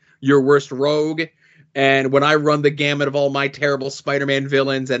 your worst rogue. And when I run the gamut of all my terrible Spider-Man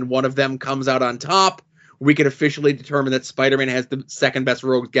villains and one of them comes out on top, we can officially determine that Spider-Man has the second best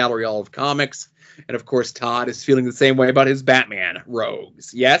Rogues Gallery all of comics. And of course, Todd is feeling the same way about his Batman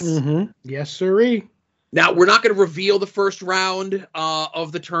rogues. Yes? Yes, sirree. Now, we're not going to reveal the first round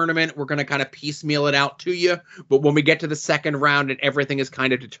of the tournament. We're going to kind of piecemeal it out to you. But when we get to the second round and everything is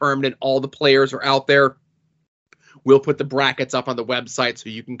kind of determined and all the players are out there, we'll put the brackets up on the website so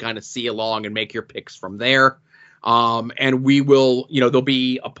you can kind of see along and make your picks from there. And we will, there'll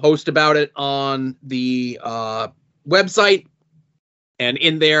be a post about it on the website. And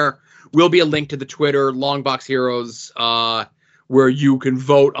in there will be a link to the Twitter, Longbox Heroes, where you can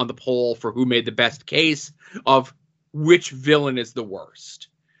vote on the poll for who made the best case of which villain is the worst.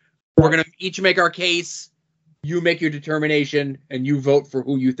 We're going to each make our case. You make your determination, and you vote for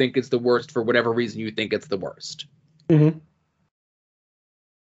who you think is the worst for whatever reason you think it's the worst. So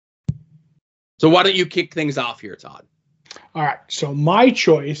why don't you kick things off here, Todd? All right. So my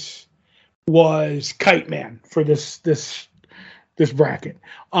choice was Kite Man for this bracket.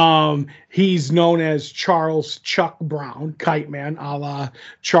 He's known as Charles Chuck Brown, Kite Man, a la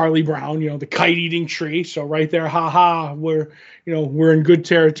Charlie Brown, the kite eating tree. So right there, we're in good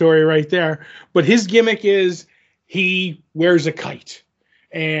territory right there. But his gimmick is he wears a kite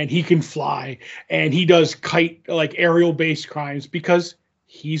and he can fly and he does kite like aerial based crimes because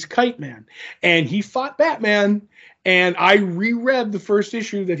he's Kite Man. And he fought Batman. And I reread the first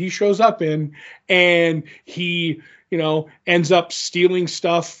issue that he shows up in, and he, ends up stealing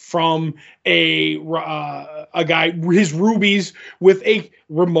stuff from a guy, his rubies, with a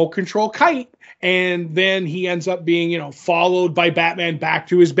remote control kite. And then he ends up being, followed by Batman back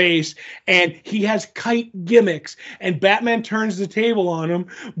to his base. And he has kite gimmicks. And Batman turns the table on him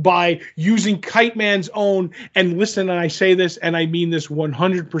by using Kite Man's own, and listen, and I say this, and I mean this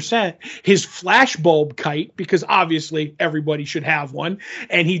 100%, his flashbulb kite, because obviously everybody should have one.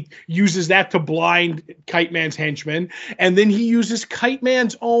 And he uses that to blind Kite Man's henchmen. And then he uses Kite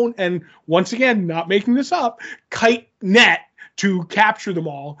Man's own, and once again, not making this up, kite net to capture them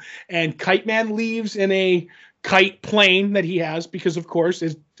all. And Kite Man leaves in a kite plane that he has, because of course,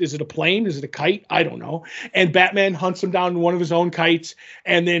 is it a plane? Is it a kite? I don't know. And Batman hunts him down in one of his own kites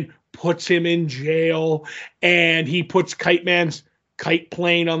and then puts him in jail. And he puts Kite Man's kite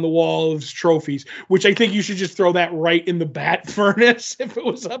plane on the wall of his trophies, which I think you should just throw that right in the bat furnace if it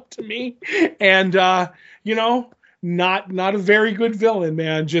was up to me. And, not a very good villain,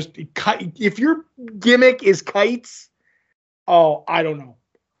 man. Just if your gimmick is kites, oh, I don't know.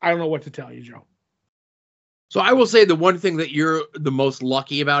 I don't know what to tell you, Joe. So I will say the one thing that you're the most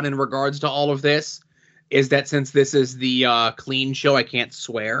lucky about in regards to all of this is that since this is the clean show, I can't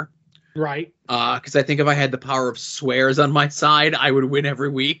swear. Right. Because I think if I had the power of swears on my side, I would win every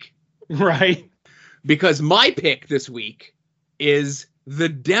week. Right. Because my pick this week is the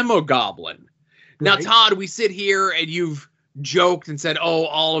Demogoblin. Now, Right. Todd, we sit here and you've joked and said, oh,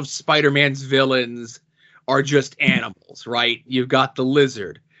 all of Spider-Man's villains are just animals, right? You've got the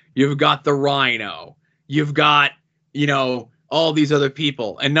Lizard. You've got the Rhino. You've got, all these other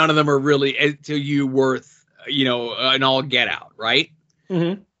people. And none of them are really, to you, worth, an all get out, right?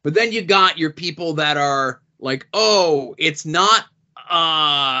 Mm-hmm. But then you got your people that are like, oh, it's not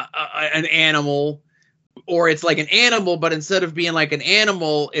an animal, or it's like an animal, but instead of being like an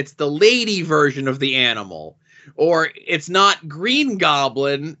animal, it's the lady version of the animal. Or it's not Green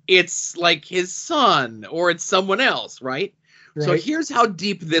Goblin, it's like his son, or it's someone else, right? So here's how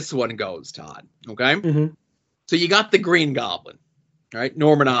deep this one goes, Todd, okay? Mm-hmm. So you got the Green Goblin, right?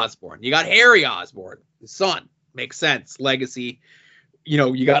 Norman Osborn. You got Harry Osborn, his son. Makes sense. Legacy.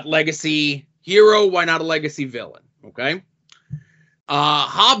 You got legacy hero. Why not a legacy villain? Okay.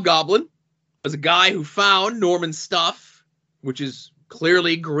 Hobgoblin was a guy who found Norman's stuff, which is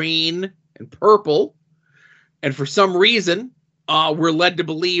clearly green and purple. And for some reason, we're led to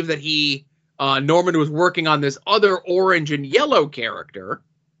believe that Norman was working on this other orange and yellow character,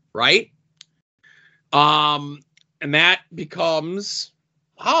 right? And that becomes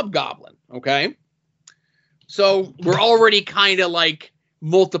Hobgoblin, okay? So we're already kind of like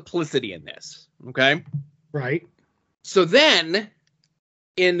multiplicity in this, okay? Right. So then,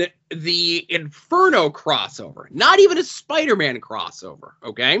 in the Inferno crossover, not even a Spider-Man crossover,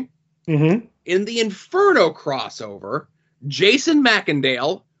 okay? Mm-hmm. In the Inferno crossover, Jason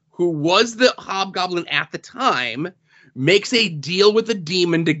Macendale, who was the Hobgoblin at the time, makes a deal with the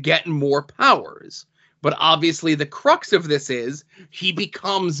demon to get more powers. But obviously the crux of this is he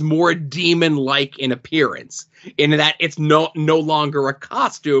becomes more demon-like in appearance, in that it's no longer a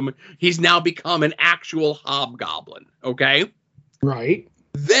costume. He's now become an actual Hobgoblin, okay? Right.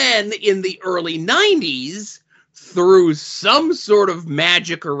 Then in the early 90s, through some sort of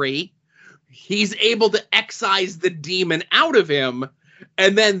magickery, he's able to excise the demon out of him,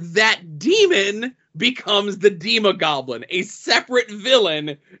 and then that demon becomes the Demogoblin, a separate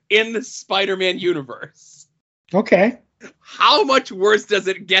villain in the Spider-Man universe. Okay. How much worse does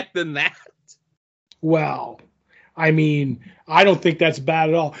it get than that? Well, I mean, I don't think that's bad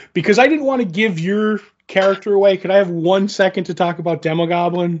at all, because I didn't want to give your character away. Could I have 1 second to talk about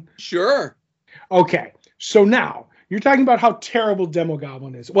Demogoblin? Sure. Okay. So now, you're talking about how terrible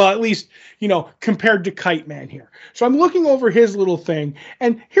Demogoblin is. Well, at least, compared to Kite Man here. So I'm looking over his little thing,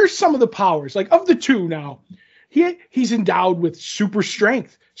 and here's some of the powers. Like, of the two now, he's endowed with super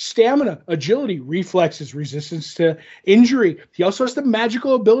strength, stamina, agility, reflexes, resistance to injury. He also has the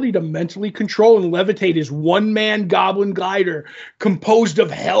magical ability to mentally control and levitate his one-man goblin glider composed of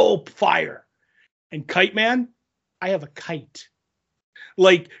hellfire. And Kite Man, I have a kite.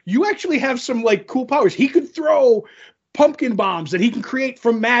 Like, you actually have some, like, cool powers. He could throw pumpkin bombs that he can create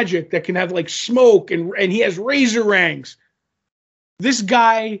from magic that can have, like, smoke, and he has razor rangs. This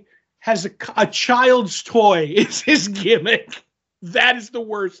guy has a child's toy. It's his gimmick. That is the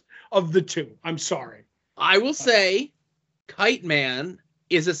worst of the two. I'm sorry. I will say Kite Man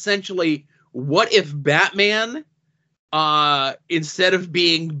is essentially, what if Batman, instead of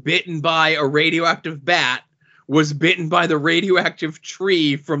being bitten by a radioactive bat, was bitten by the radioactive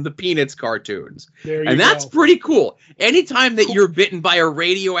tree from the Peanuts cartoons. And that's pretty cool. Anytime that you're bitten by a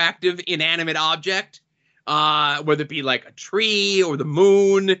radioactive inanimate object, whether it be like a tree or the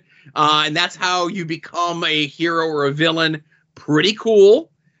moon, And that's how you become a hero or a villain. Pretty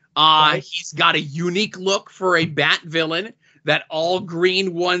cool. He's got a unique look for a Bat villain. That all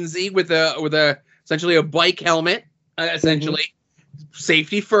green onesie with a essentially a bike helmet, essentially.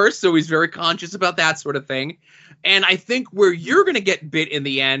 Safety first, so he's very conscious about that sort of thing. And I think where you're going to get bit in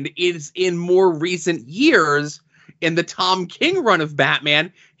the end is in more recent years in the Tom King run of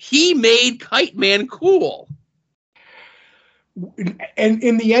Batman. He made Kite Man cool. And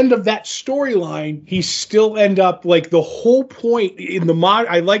in the end of that storyline, he still end up like the whole point in the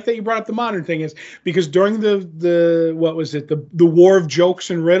I like that you brought up the modern thing is because during the what was it the war of jokes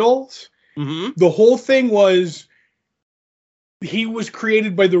and riddles, the whole thing was he was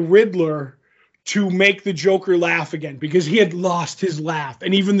created by the Riddler to make the Joker laugh again because he had lost his laugh,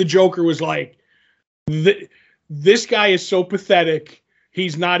 and even the Joker was like, "This guy is so pathetic,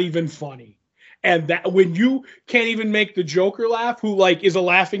 he's not even funny." And that when you can't even make the Joker laugh, who like is a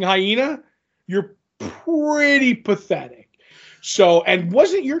laughing hyena, you're pretty pathetic. So, and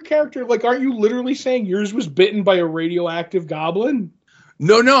wasn't your character like? Aren't you literally saying yours was bitten by a radioactive goblin?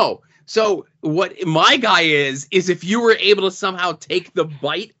 No. So what my guy is if you were able to somehow take the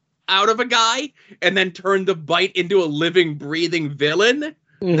bite out of a guy and then turn the bite into a living, breathing villain,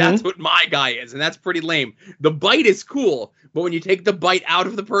 that's what my guy is, and that's pretty lame. The bite is cool. But when you take the bite out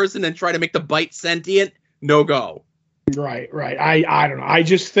of the person and try to make the bite sentient, no go. Right. I don't know. I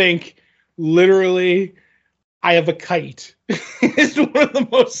just think literally I have a kite. It's one of the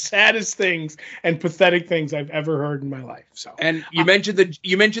most saddest things and pathetic things I've ever heard in my life. So, and you mentioned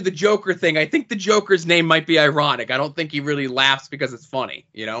the Joker thing. I think the Joker's name might be ironic. I don't think he really laughs because it's funny,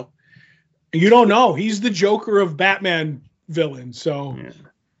 you know? You don't know. He's the Joker of Batman villains, so yeah.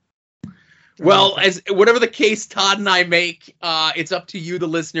 Well, as whatever the case Todd and I make, it's up to you, the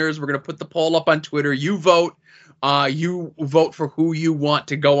listeners. We're going to put the poll up on Twitter. You vote. You vote for who you want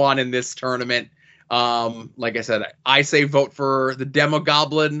to go on in this tournament. Like I said, I say vote for the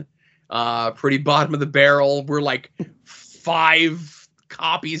Demogoblin. Pretty bottom of the barrel. We're like 5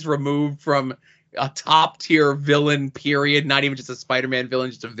 copies removed from a top tier villain, period. Not even just a Spider-Man villain,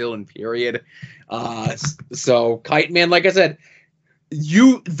 just a villain, period. So Kite Man, like I said,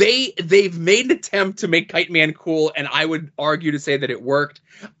 they've made an attempt to make Kite Man cool, and I would argue to say that it worked.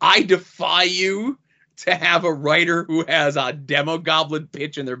 I defy you to have a writer who has a Demogoblin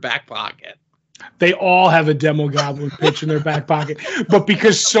pitch in their back pocket. They all have a Demogoblin pitch in their back pocket, but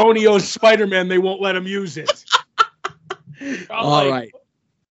because Sony owns Spider-Man, they won't let them use it. All right.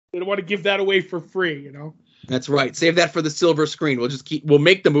 They don't want to give that away for free, you know? That's right. Save that for the silver screen. We'll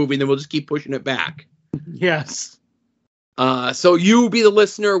make the movie, and then we'll just keep pushing it back. Yes. So you be the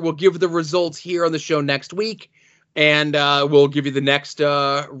listener. We'll give the results here on the show next week, and we'll give you the next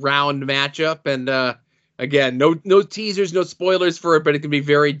round matchup. And again, no teasers, no spoilers for it, but it can be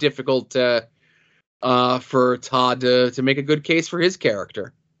very difficult for Todd to make a good case for his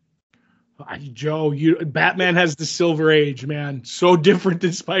character. Joe, Batman has the Silver Age, man. So different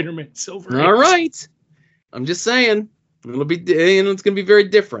than Spider-Man. Silver Age. All right, I'm just saying it's going to be very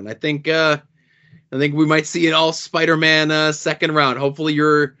different. I think we might see an all Spider-Man second round. Hopefully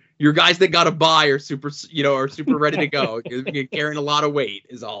your guys that got a bye are super ready to go. You're carrying a lot of weight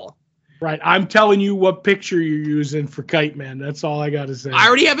is all. Right. I'm telling you what picture you're using for Kite Man. That's all I got to say. I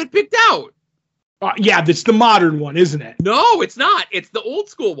already have it picked out. Yeah, that's the modern one, isn't it? No, it's not. It's the old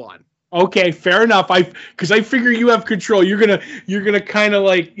school one. Okay, fair enough. Because I figure you have control. You're gonna kind of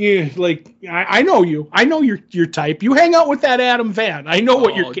like I know you. I know your type. You hang out with that Adam Van. I know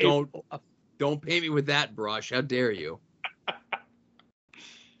what you're capable of. Don't paint me with that brush. How dare you?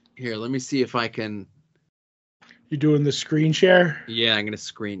 Here, let me see if I can. You doing the screen share? Yeah, I'm gonna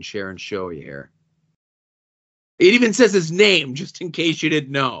screen share and show you here. It even says his name, just in case you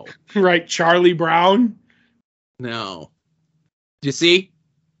didn't know. Right, Charlie Brown. No. Did you see?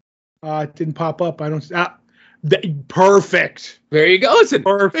 It didn't pop up. I don't. Perfect. There you go. It's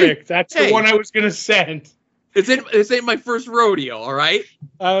perfect. That's the one I was gonna send. This ain't my first rodeo. All right.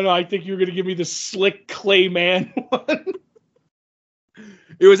 I don't know. I think you were gonna give me the slick clay man one.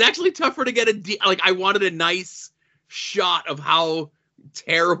 It was actually tougher to get I wanted a nice shot of how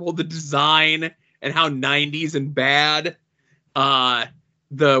terrible the design and how 90s and bad the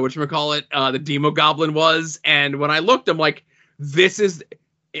Demogoblin was. And when I looked, I'm like, this is.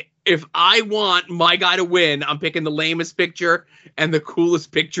 If I want my guy to win, I'm picking the lamest picture and the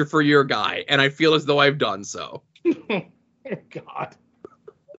coolest picture for your guy. And I feel as though I've done so. God.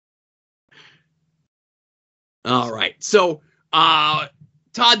 All right. So, Todd,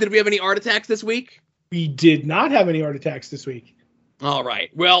 did we have any art attacks this week? We did not have any art attacks this week. All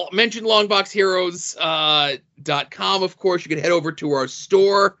right. Well, mention longboxheroes.com. Of course, you can head over to our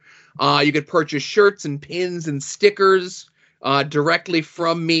store You could purchase shirts and pins and stickers directly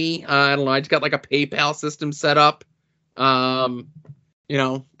from me. I don't know. I just got like a PayPal system set up.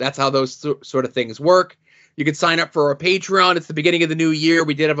 That's how those sort of things work. You can sign up for our Patreon. It's the beginning of the new year.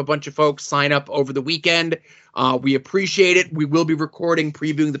 We did have a bunch of folks sign up over the weekend. We appreciate it. We will be recording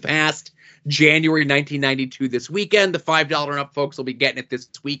Previewing the Past January 1992 this weekend. The $5 and up folks will be getting it this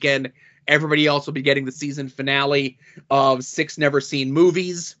weekend. Everybody else will be getting the season finale of 6 Never Seen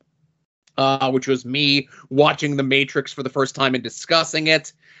Movies, which was me watching The Matrix for the first time and discussing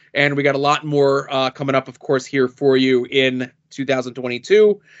it. And we got a lot more coming up, of course, here for you in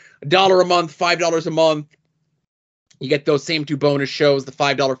 2022. $1 a month, $5 a month. You get those same 2 bonus shows. The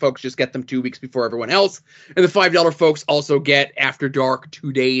 $5 folks just get them 2 weeks before everyone else. And the $5 folks also get After Dark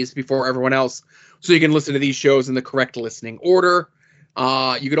 2 days before everyone else. So you can listen to these shows in the correct listening order.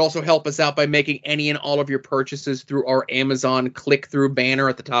 You could also help us out by making any and all of your purchases through our Amazon click-through banner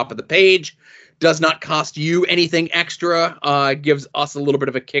at the top of the page. Does not cost you anything extra. Gives us a little bit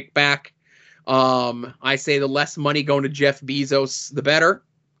of a kickback. I say the less money going to Jeff Bezos, the better.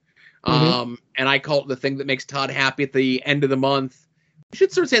 And I call it the thing that makes Todd happy at the end of the month. I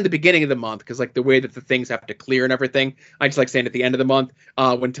should start saying the beginning of the month, because like the way that the things have to clear and everything, I just like saying at the end of the month,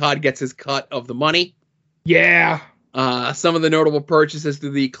 when Todd gets his cut of the money. Yeah. Some of the notable purchases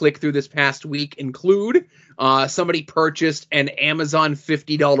through the click-through this past week include somebody purchased an Amazon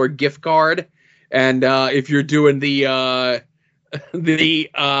 $50 gift card. And if you're doing the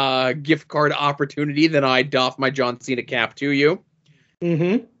gift card opportunity, then I doff my John Cena cap to you.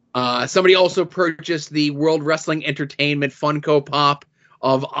 Somebody also purchased the World Wrestling Entertainment Funko Pop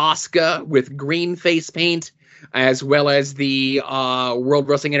of Asuka with green face paint, as well as the World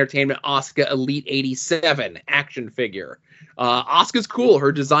Wrestling Entertainment Asuka Elite 87 action figure. Asuka's cool.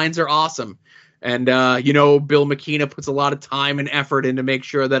 Her designs are awesome. And, Bill McKenna puts a lot of time and effort in to make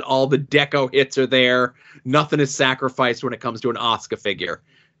sure that all the deco hits are there. Nothing is sacrificed when it comes to an Asuka figure.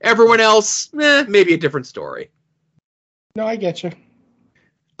 Everyone else, maybe a different story. No, I get you.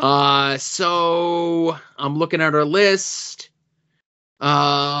 So I'm looking at our list.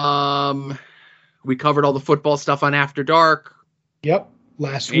 We covered all the football stuff on After Dark. Yep.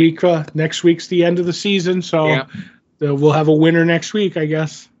 Last week, next week's the end of the season, so we'll have a winner next week, I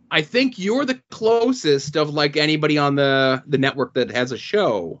guess. I think you're the closest of like anybody on the network that has a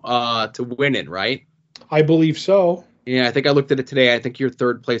show to winning, right? I believe so. Yeah, I think I looked at it today. I think you're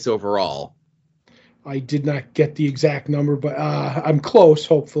 3rd place overall. I did not get the exact number, but I'm close,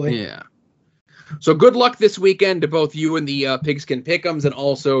 hopefully. Yeah. So good luck this weekend to both you and the Pigskin Pick'ems, and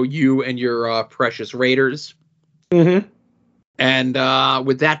also you and your precious Raiders. And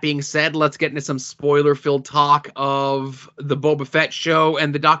with that being said, let's get into some spoiler-filled talk of the Boba Fett show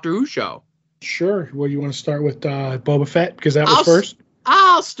and the Doctor Who show. Sure. Well, you want to start with Boba Fett, because that was first?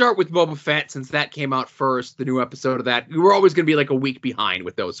 I'll start with Boba Fett, since that came out first, the new episode of that. We were always going to be like a week behind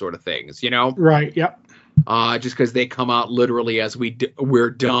with those sort of things, you know? Right, yep. Just because they come out literally as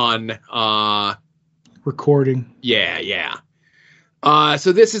we're done. Recording. Yeah.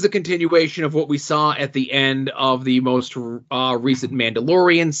 So this is a continuation of what we saw at the end of the most recent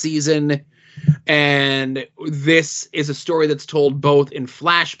Mandalorian season. And this is a story that's told both in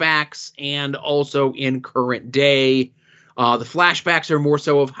flashbacks and also in current day. The flashbacks are more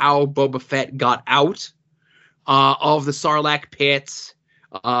so of how Boba Fett got out of the Sarlacc pit,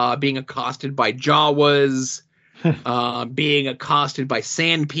 being accosted by Jawas, being accosted by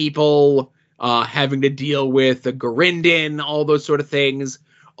Sand People, having to deal with the Garindin, all those sort of things.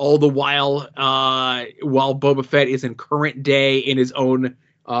 All the while Boba Fett is in current day in his own,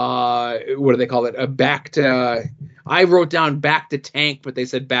 what do they call it? I wrote down back to tank, but they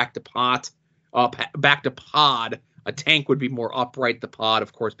said back to pot, back to pod. A tank would be more upright, the pod,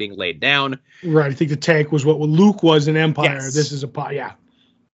 of course, being laid down. Right, I think the tank was what Luke was in Empire. Yes. This is a pod, yeah.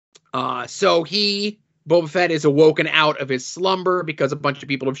 So Boba Fett, is awoken out of his slumber because a bunch of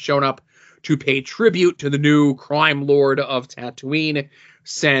people have shown up to pay tribute to the new crime lord of Tatooine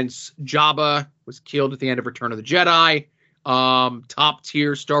since Jabba was killed at the end of Return of the Jedi. Top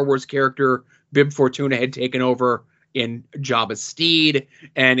tier Star Wars character Bib Fortuna had taken over in Jabba's stead,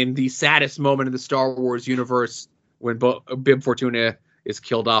 and in the saddest moment in the Star Wars universe, when Bib Fortuna is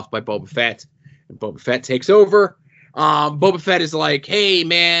killed off by Boba Fett, and Boba Fett takes over. Boba Fett is like, hey,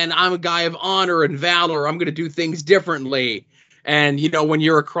 man, I'm a guy of honor and valor. I'm going to do things differently. And, when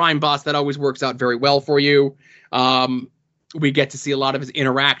you're a crime boss, that always works out very well for you. We get to see a lot of his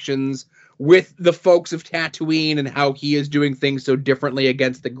interactions with the folks of Tatooine and how he is doing things so differently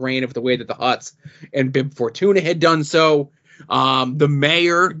against the grain of the way that the Hutts and Bib Fortuna had done so. The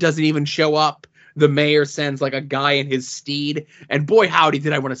mayor doesn't even show up. the mayor sends like a guy in his steed, and boy howdy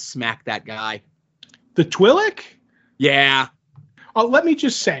did I want to smack that guy. The Twi'lek? Yeah. Let me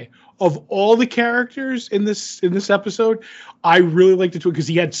just say, of all the characters in this episode, I really liked the Twi'lek because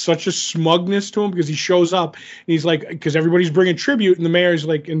he had such a smugness to him, because he shows up and he's like, because everybody's bringing tribute, and the mayor's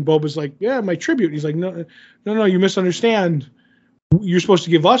like, and Boba's like, yeah, my tribute. And he's like, no, you misunderstand. You're supposed to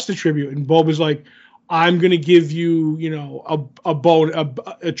give us the tribute. And Boba's like, I'm going to give you,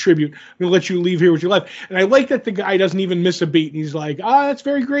 a tribute. I'm going to let you leave here with your life. And I like that the guy doesn't even miss a beat. And he's like, that's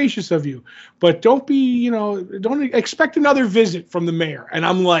very gracious of you. But don't expect another visit from the mayor. And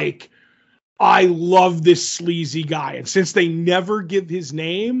I'm like, I love this sleazy guy. And since they never give his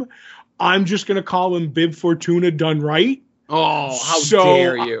name, I'm just going to call him Bib Fortuna done right. Oh, how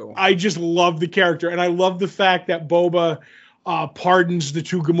dare you. I just love the character. And I love the fact that Boba pardons the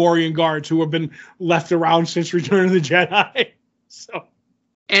 2 Gamorrean guards who have been left around since Return of the Jedi.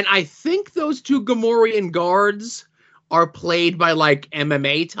 And I think those 2 Gamorrean guards are played by like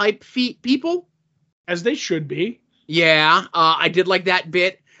MMA type people, as they should be. Yeah, I did like that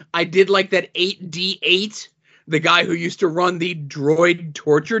bit. I did like that 8D8, the guy who used to run the droid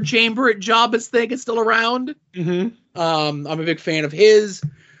torture chamber at Jabba's thing is still around. Mm-hmm. I'm a big fan of his.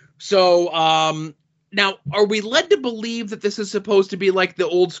 So, now, are we led to believe that this is supposed to be like the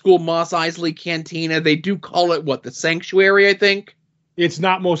old school Mos Eisley Cantina? They do call it, the Sanctuary, I think? It's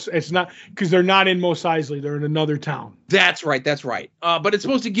not, because they're not in Mos Eisley. They're in another town. That's right. But it's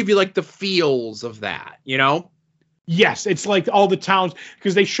supposed to give you like the feels of that, Yes, it's like all the towns,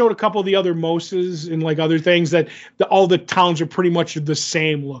 because they showed a couple of the other Moses and like other things that all the towns are pretty much the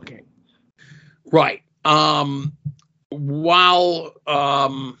same looking. Right. While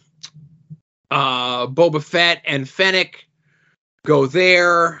Boba Fett and Fennec go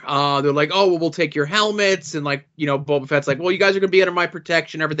there, they're like, oh, well, we'll take your helmets. And like, Boba Fett's like, well, you guys are going to be under my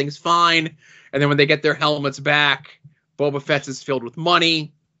protection. Everything's fine. And then when they get their helmets back, Boba Fett's is filled with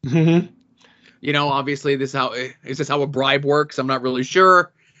money. Mm-hmm. Obviously is this how a bribe works? I'm not really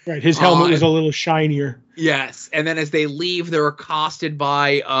sure. Right. His helmet was a little shinier. Yes. And then as they leave, they're accosted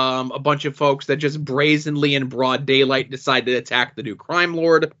by a bunch of folks that just brazenly in broad daylight decide to attack the new crime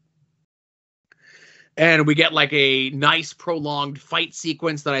lord. And we get like a nice prolonged fight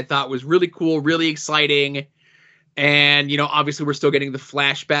sequence that I thought was really cool, really exciting. And, obviously we're still getting the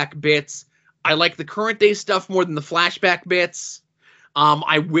flashback bits. I like the current day stuff more than the flashback bits.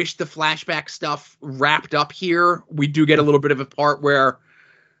 I wish the flashback stuff wrapped up here. We do get a little bit of a part where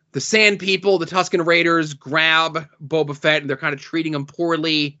the Sand People, the Tusken Raiders, grab Boba Fett and they're kind of treating him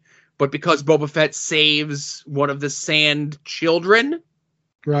poorly. But because Boba Fett saves one of the Sand children,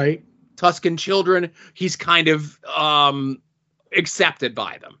 right, Tusken children, he's kind of accepted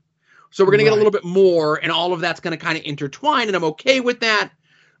by them. So we're going to get a little bit more, and all of that's going to kind of intertwine, and I'm okay with that.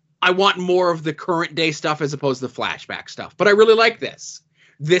 I want more of the current day stuff as opposed to the flashback stuff. But I really like this.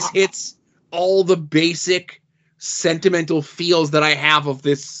 This hits all the basic sentimental feels that I have of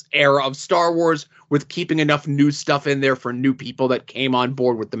this era of Star Wars, with keeping enough new stuff in there for new people that came on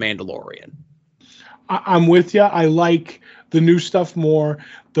board with The Mandalorian. I'm with you. I like the new stuff more.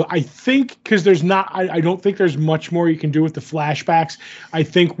 I think because I don't think there's much more you can do with the flashbacks. I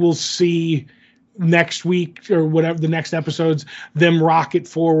think we'll see next week or whatever the next episodes, them rocket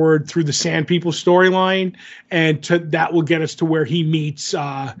forward through the Sand People storyline, and that will get us to where he meets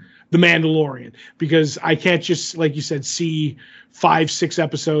the Mandalorian, because I can't just, like you said, see 5-6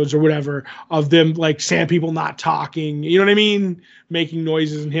 episodes or whatever of them like Sand People not talking, you know what I mean, making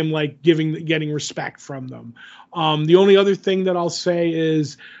noises, and him like getting respect from them. The only other thing that I'll say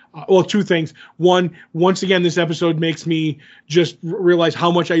is, two things. One, once again, this episode makes me just realize how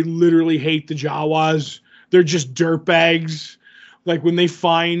much I literally hate the Jawas. They're just dirtbags. Like when they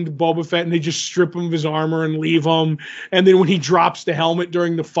find Boba Fett and they just strip him of his armor and leave him. And then when he drops the helmet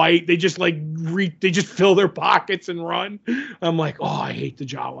during the fight, they just they just fill their pockets and run. I'm like, oh, I hate the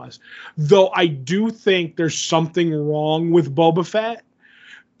Jawas. Though I do think there's something wrong with Boba Fett,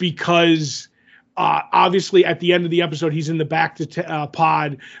 because obviously at the end of the episode, he's in the back to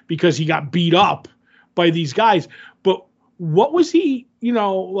pod because he got beat up by these guys. But what was he,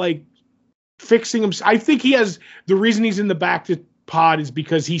 fixing him? I think the reason he's in the back to pod is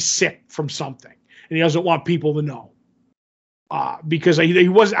because he's sick from something and he doesn't want people to know. Because I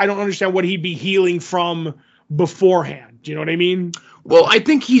don't understand what he'd be healing from beforehand. Do you know what I mean? Well, I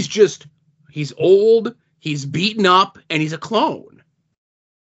think he's old, he's beaten up, and he's a clone.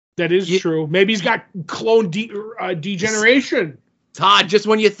 That is true. Maybe he's got clone degeneration. Todd, just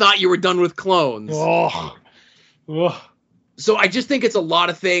when you thought you were done with clones. Oh. So I just think it's a lot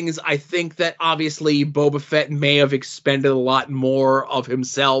of things. I think that obviously Boba Fett may have expended a lot more of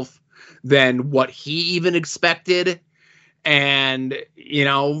himself than what he even expected. And, you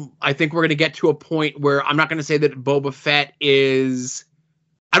know, I think we're going to get to a point where I'm not going to say that Boba Fett is...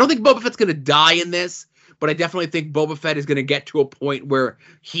 I don't think Boba Fett's going to die in this, but I definitely think Boba Fett is going to get to a point where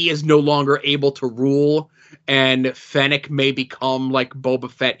he is no longer able to rule, and Fennec may become like Boba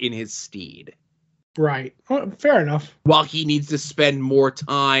Fett in his stead. Right. Well, fair enough. While he needs to spend more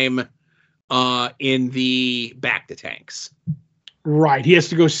time in the Bacta tanks. Right. He has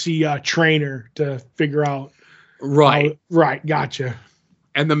to go see a trainer to figure out. Right. Right. Gotcha.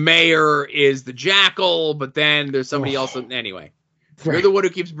 And the mayor is the Jackal, but then there's somebody else. Anyway, right. You're the one who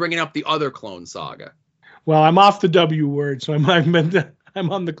keeps bringing up the other Clone Saga. Well, I'm off the W word, so I'm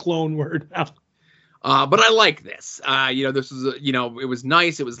on the clone word now. But I like this. This was, it was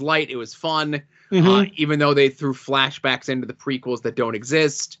nice. It was light. It was fun. Mm-hmm. Even though they threw flashbacks into the prequels that don't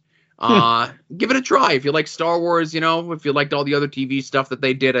exist. Give it a try. If you like Star Wars, if you liked all the other TV stuff that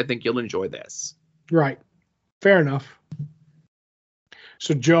they did, I think you'll enjoy this. Right. Fair enough.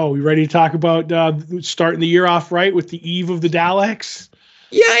 So, Joe, you ready to talk about starting the year off right with the Eve of the Daleks?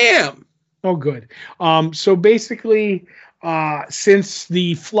 Yeah, I am. Oh, good. So basically, since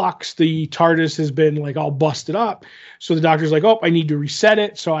the flux, the TARDIS has been like all busted up. So the doctor's like, oh, I need to reset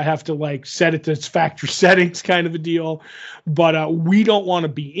it. So I have to like set it to its factory settings kind of a deal. But we don't want to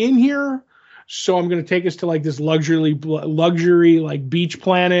be in here. So I'm going to take us to like this luxury like beach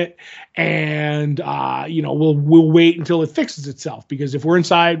planet. And, we'll wait until it fixes itself, because if we're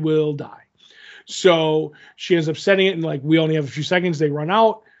inside, we'll die. So she ends up setting it, and like we only have a few seconds. They run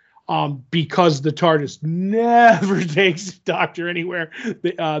out. Because the TARDIS never takes the Doctor anywhere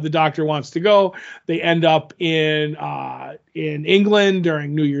the Doctor wants to go. They end up in England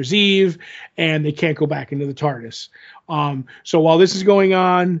during New Year's Eve, and they can't go back into the TARDIS. So while this is going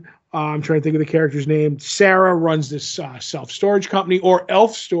on, I'm trying to think of the character's name. Sarah runs this self-storage company, or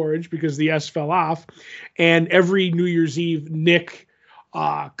Elf Storage, because the S fell off. And every New Year's Eve, Nick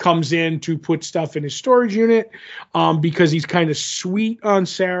comes in to put stuff in his storage unit because he's kind of sweet on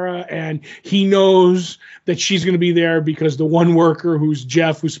Sarah, and he knows that she's going to be there because the one worker, who's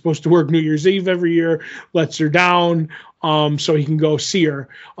Jeff, who's supposed to work New Year's Eve every year, lets her down so he can go see her.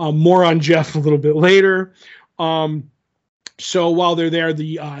 More on Jeff a little bit later. So while they're there,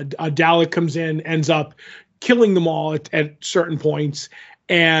 the Dalek comes in, ends up killing them all at certain points,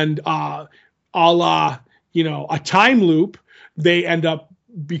 and a la, a time loop, they end up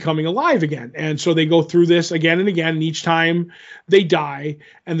becoming alive again. And so they go through this again and again, and each time they die,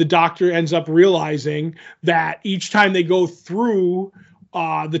 and the Doctor ends up realizing that each time they go through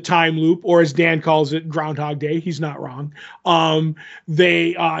the time loop, or as Dan calls it, Groundhog Day, he's not wrong,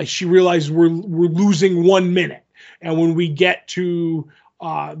 she realizes we're losing 1 minute. And when we get to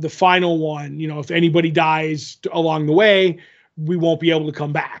the final one, if anybody dies along the way, we won't be able to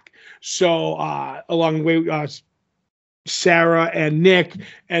come back. So along the way, Sarah and Nick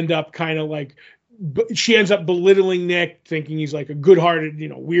end up kind of like, she ends up belittling Nick, thinking he's like a good-hearted,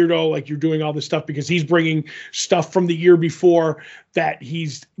 weirdo, like you're doing all this stuff because he's bringing stuff from the year before that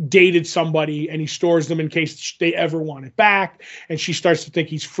he's dated somebody, and he stores them in case they ever want it back. And she starts to think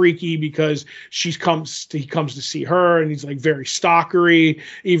he's freaky because he comes to see her, and he's like very stalkery,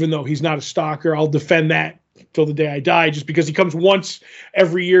 even though he's not a stalker. I'll defend that till the day I die, just because he comes once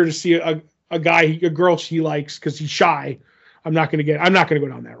every year to see a girl she likes because he's shy. I'm not going to go down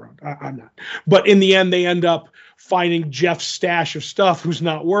that road. I'm not. But in the end, they end up finding Jeff's stash of stuff who's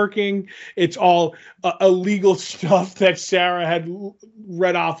not working. It's all illegal stuff that Sarah had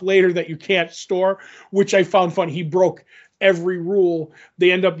read off later that you can't store, which I found fun. He broke every rule.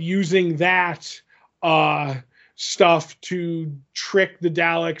 They end up using that stuff to trick the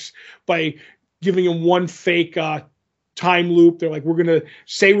Daleks by giving him one fake time loop. They're like, we're going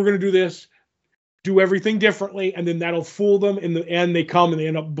to do this, do everything differently, and then that'll fool them. In the end, they come and they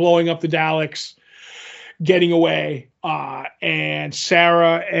end up blowing up the Daleks, getting away. And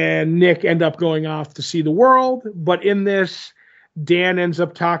Sarah and Nick end up going off to see the world. But in this, Dan ends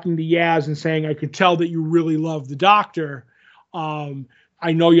up talking to Yaz and saying, I could tell that you really love the Doctor.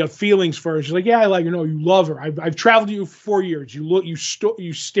 I know you have feelings for her. She's like, yeah, you love her. I've traveled to you for 4 years.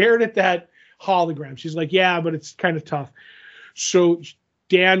 You stared at that hologram. She's like, yeah, but it's kind of tough. So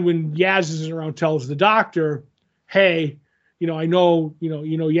Dan, when Yaz isn't around, tells the Doctor, hey, I know,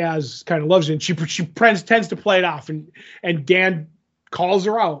 Yaz kind of loves you. And she tends to play it off, and Dan calls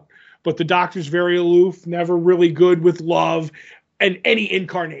her out. But the Doctor's very aloof, never really good with love and any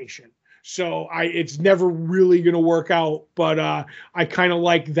incarnation. So it's never really going to work out. But I kind of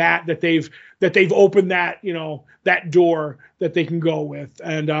like that they've opened that, that door that they can go with.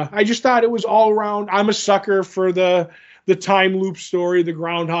 And I just thought it was all around. I'm a sucker for the the time loop story, the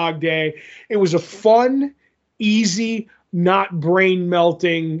Groundhog Day. It was a fun, easy, not brain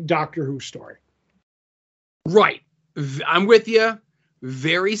melting Doctor Who story. Right. I'm with you.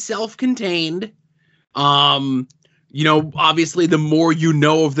 Very self-contained. Obviously the more you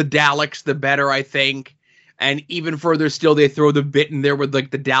know of the Daleks, the better, I think. And even further still, they throw the bit in there where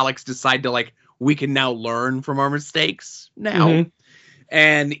like the Daleks decide to like, we can now learn from our mistakes now. Mm-hmm.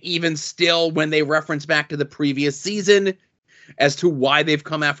 And even still, when they reference back to the previous season as to why they've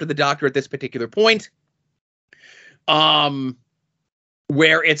come after the Doctor at this particular point,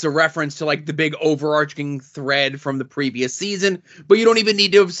 where it's a reference to like the big overarching thread from the previous season, but you don't even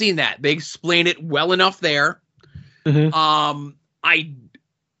need to have seen that. They explain it well enough there. Mm-hmm.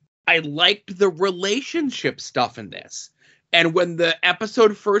 I liked the relationship stuff in this. And when the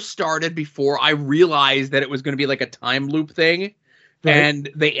episode first started, before I realized that it was going to be like a time loop thing, right, and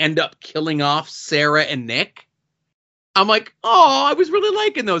they end up killing off Sarah and Nick, I'm like, oh, I was really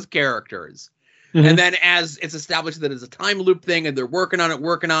liking those characters. Mm-hmm. And then as it's established that it's a time loop thing and they're working on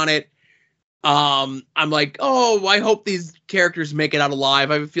it, I'm like, oh, I hope these characters make it out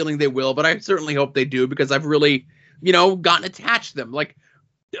alive. I have a feeling they will, but I certainly hope they do because I've really, gotten attached to them. Like,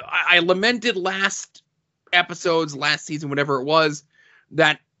 I lamented last season, whatever it was,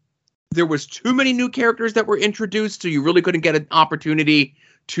 that there was too many new characters that were introduced, so you really couldn't get an opportunity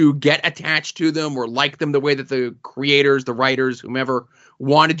to get attached to them or like them the way that the creators, the writers, whomever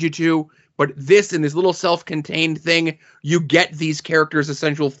wanted you to. But this, in this little self-contained thing, you get these characters'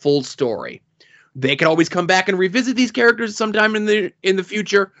 essential full story. They can always come back and revisit these characters sometime in the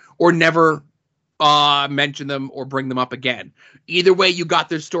future, or never mention them or bring them up again. Either way, you got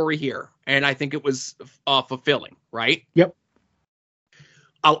their story here, and I think it was fulfilling, right? Yep.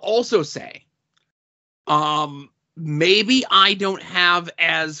 I'll also say, maybe I don't have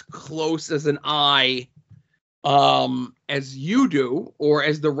as close as an eye as you do, or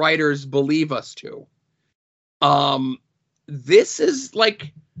as the writers believe us to. This is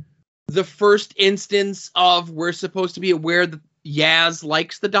like the first instance of we're supposed to be aware that Yaz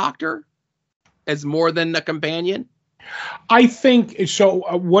likes the Doctor as more than a companion. I think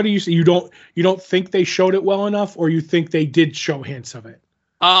so. What do you say? You don't think they showed it well enough, or you think they did show hints of it?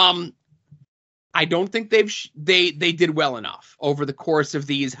 I don't think they did well enough over the course of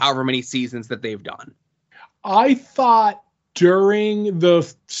these however many seasons that they've done. I thought during the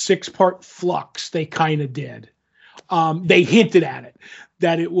 6-part flux they kind of did. They hinted at it,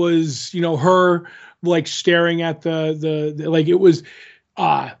 that it was, her like staring at the like it was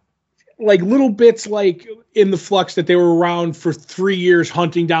like little bits like in the flux that they were around for 3 years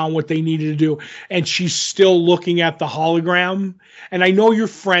hunting down what they needed to do. And she's still looking at the hologram. And I know you're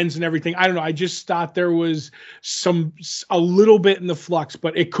friends and everything. I don't know. I just thought there was a little bit in the flux,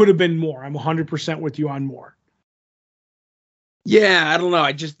 but it could have been more. I'm 100% with you on more. Yeah, I don't know.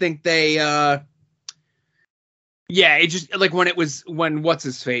 I just think they, it just like when what's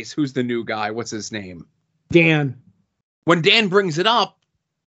his face? Who's the new guy? What's his name? Dan. When Dan brings it up,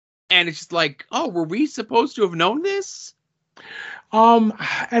 and it's just like, oh, were we supposed to have known this? And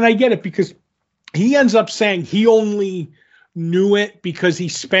I get it, because he ends up saying he only knew it because he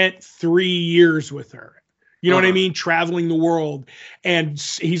spent 3 years with her. You know what I mean? Traveling the world. And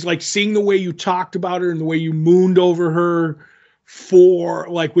he's like, seeing the way you talked about her and the way you mooned over her for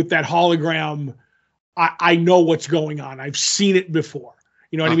like with that hologram, I know what's going on. I've seen it before.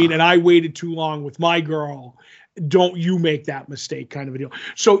 You know what I mean? And I waited too long with my girl. Don't you make that mistake, kind of a deal.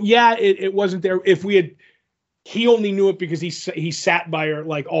 So yeah, it wasn't there. If he only knew it because he sat by her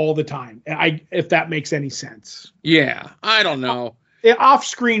like all the time. If that makes any sense. Yeah, I don't know. Off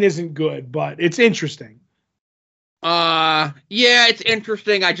screen isn't good, but it's interesting. Yeah, it's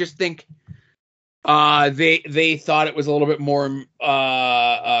interesting. I just think they thought it was a little bit more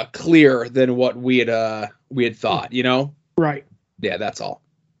clear than what we had thought. Right? Yeah, that's all.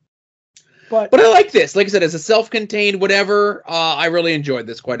 But I like this. Like I said, as a self-contained whatever, I really enjoyed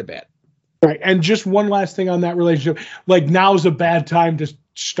this quite a bit. Right. And just one last thing on that relationship. Like, now's a bad time to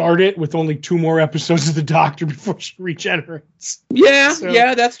start it with only 2 more episodes of the Doctor before she regenerates. Yeah,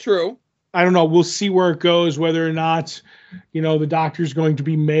 yeah, that's true. I don't know. We'll see where it goes, whether or not, the Doctor's going to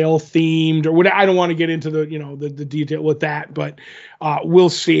be male themed or whatever. I don't want to get into the detail with that, but we'll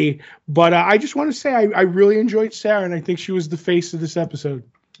see. But I just want to say I really enjoyed Sarah, and I think she was the face of this episode.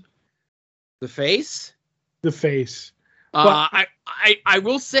 The face? The face. I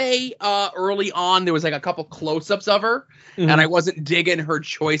will say early on there was like a couple close-ups of her, and I wasn't digging her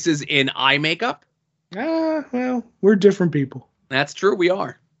choices in eye makeup. Well, we're different people. That's true, we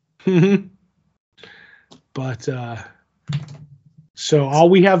are. But So all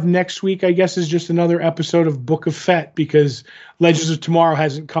we have next week, I guess, is just another episode of Book of Fett because Legends of Tomorrow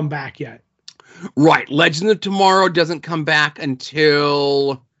hasn't come back yet. Right. Legends of Tomorrow doesn't come back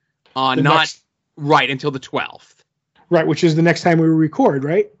until until the 12th. Right, which is the next time we record,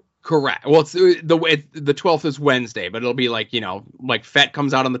 right? Correct. Well, it's the 12th is Wednesday, but it'll be like Fett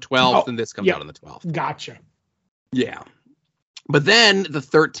comes out on the 12th and this comes out on the 12th. Gotcha. Yeah. But then the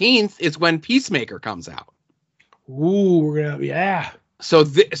 13th is when Peacemaker comes out. Ooh, we're gonna So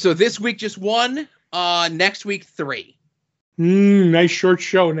this week just 1, next week 3. Nice short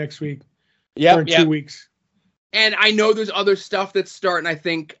show next week. Yeah, 2 weeks. And I know there's other stuff that's starting. I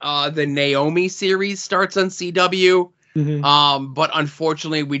think the Naomi series starts on CW. Mm-hmm. But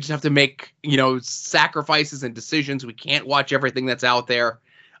unfortunately, we just have to make sacrifices and decisions. We can't watch everything that's out there.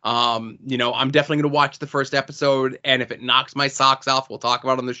 I'm definitely going to watch the first episode, and if it knocks my socks off, we'll talk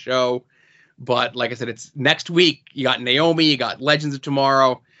about it on the show. But like I said, it's next week. You got Naomi, you got Legends of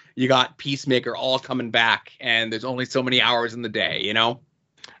Tomorrow, you got Peacemaker all coming back, and there's only so many hours in the day,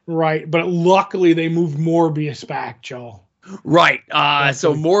 Right, but luckily they moved Morbius back, Joel. Right.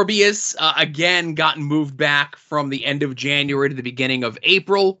 So Morbius, again, gotten moved back from the end of January to the beginning of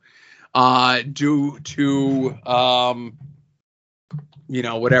April due to,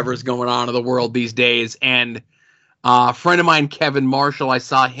 whatever's going on in the world these days. And a friend of mine, Kevin Marshall, I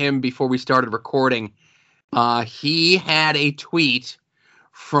saw him before we started recording. He had a tweet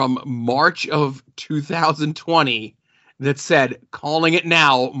from March of 2020 that said, calling it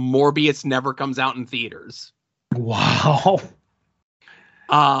now, Morbius never comes out in theaters. Wow.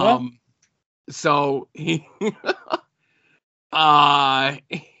 So he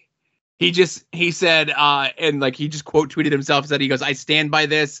said, and he just quote tweeted himself, said, he goes, I stand by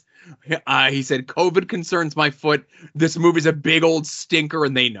this. He said, COVID concerns my foot. This movie's a big old stinker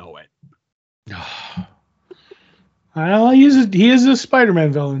and they know it. Well, he is a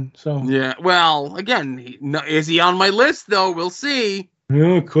Spider-Man villain, so. Yeah, well, again, is he on my list, though? We'll see.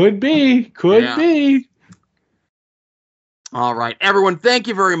 Could be. Could be. All right, everyone, thank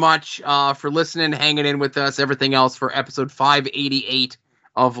you very much for listening, hanging in with us, everything else for episode 588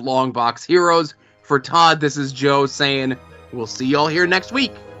 of Long Box Heroes. For Todd, this is Joe saying we'll see y'all here next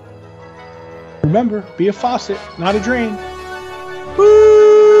week. Remember, be a faucet, not a drain. Boop!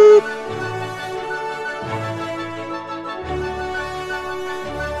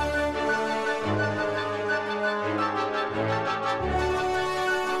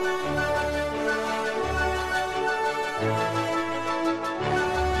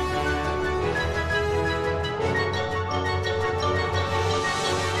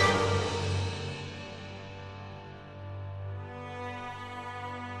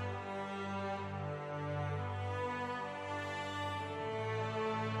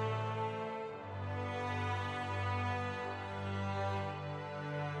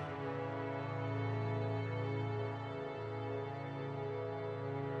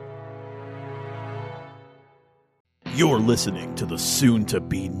 You're listening to the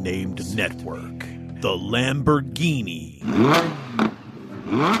soon-to-be-named network, the Lamborghini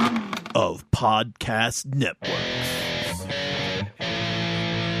of Podcast Network.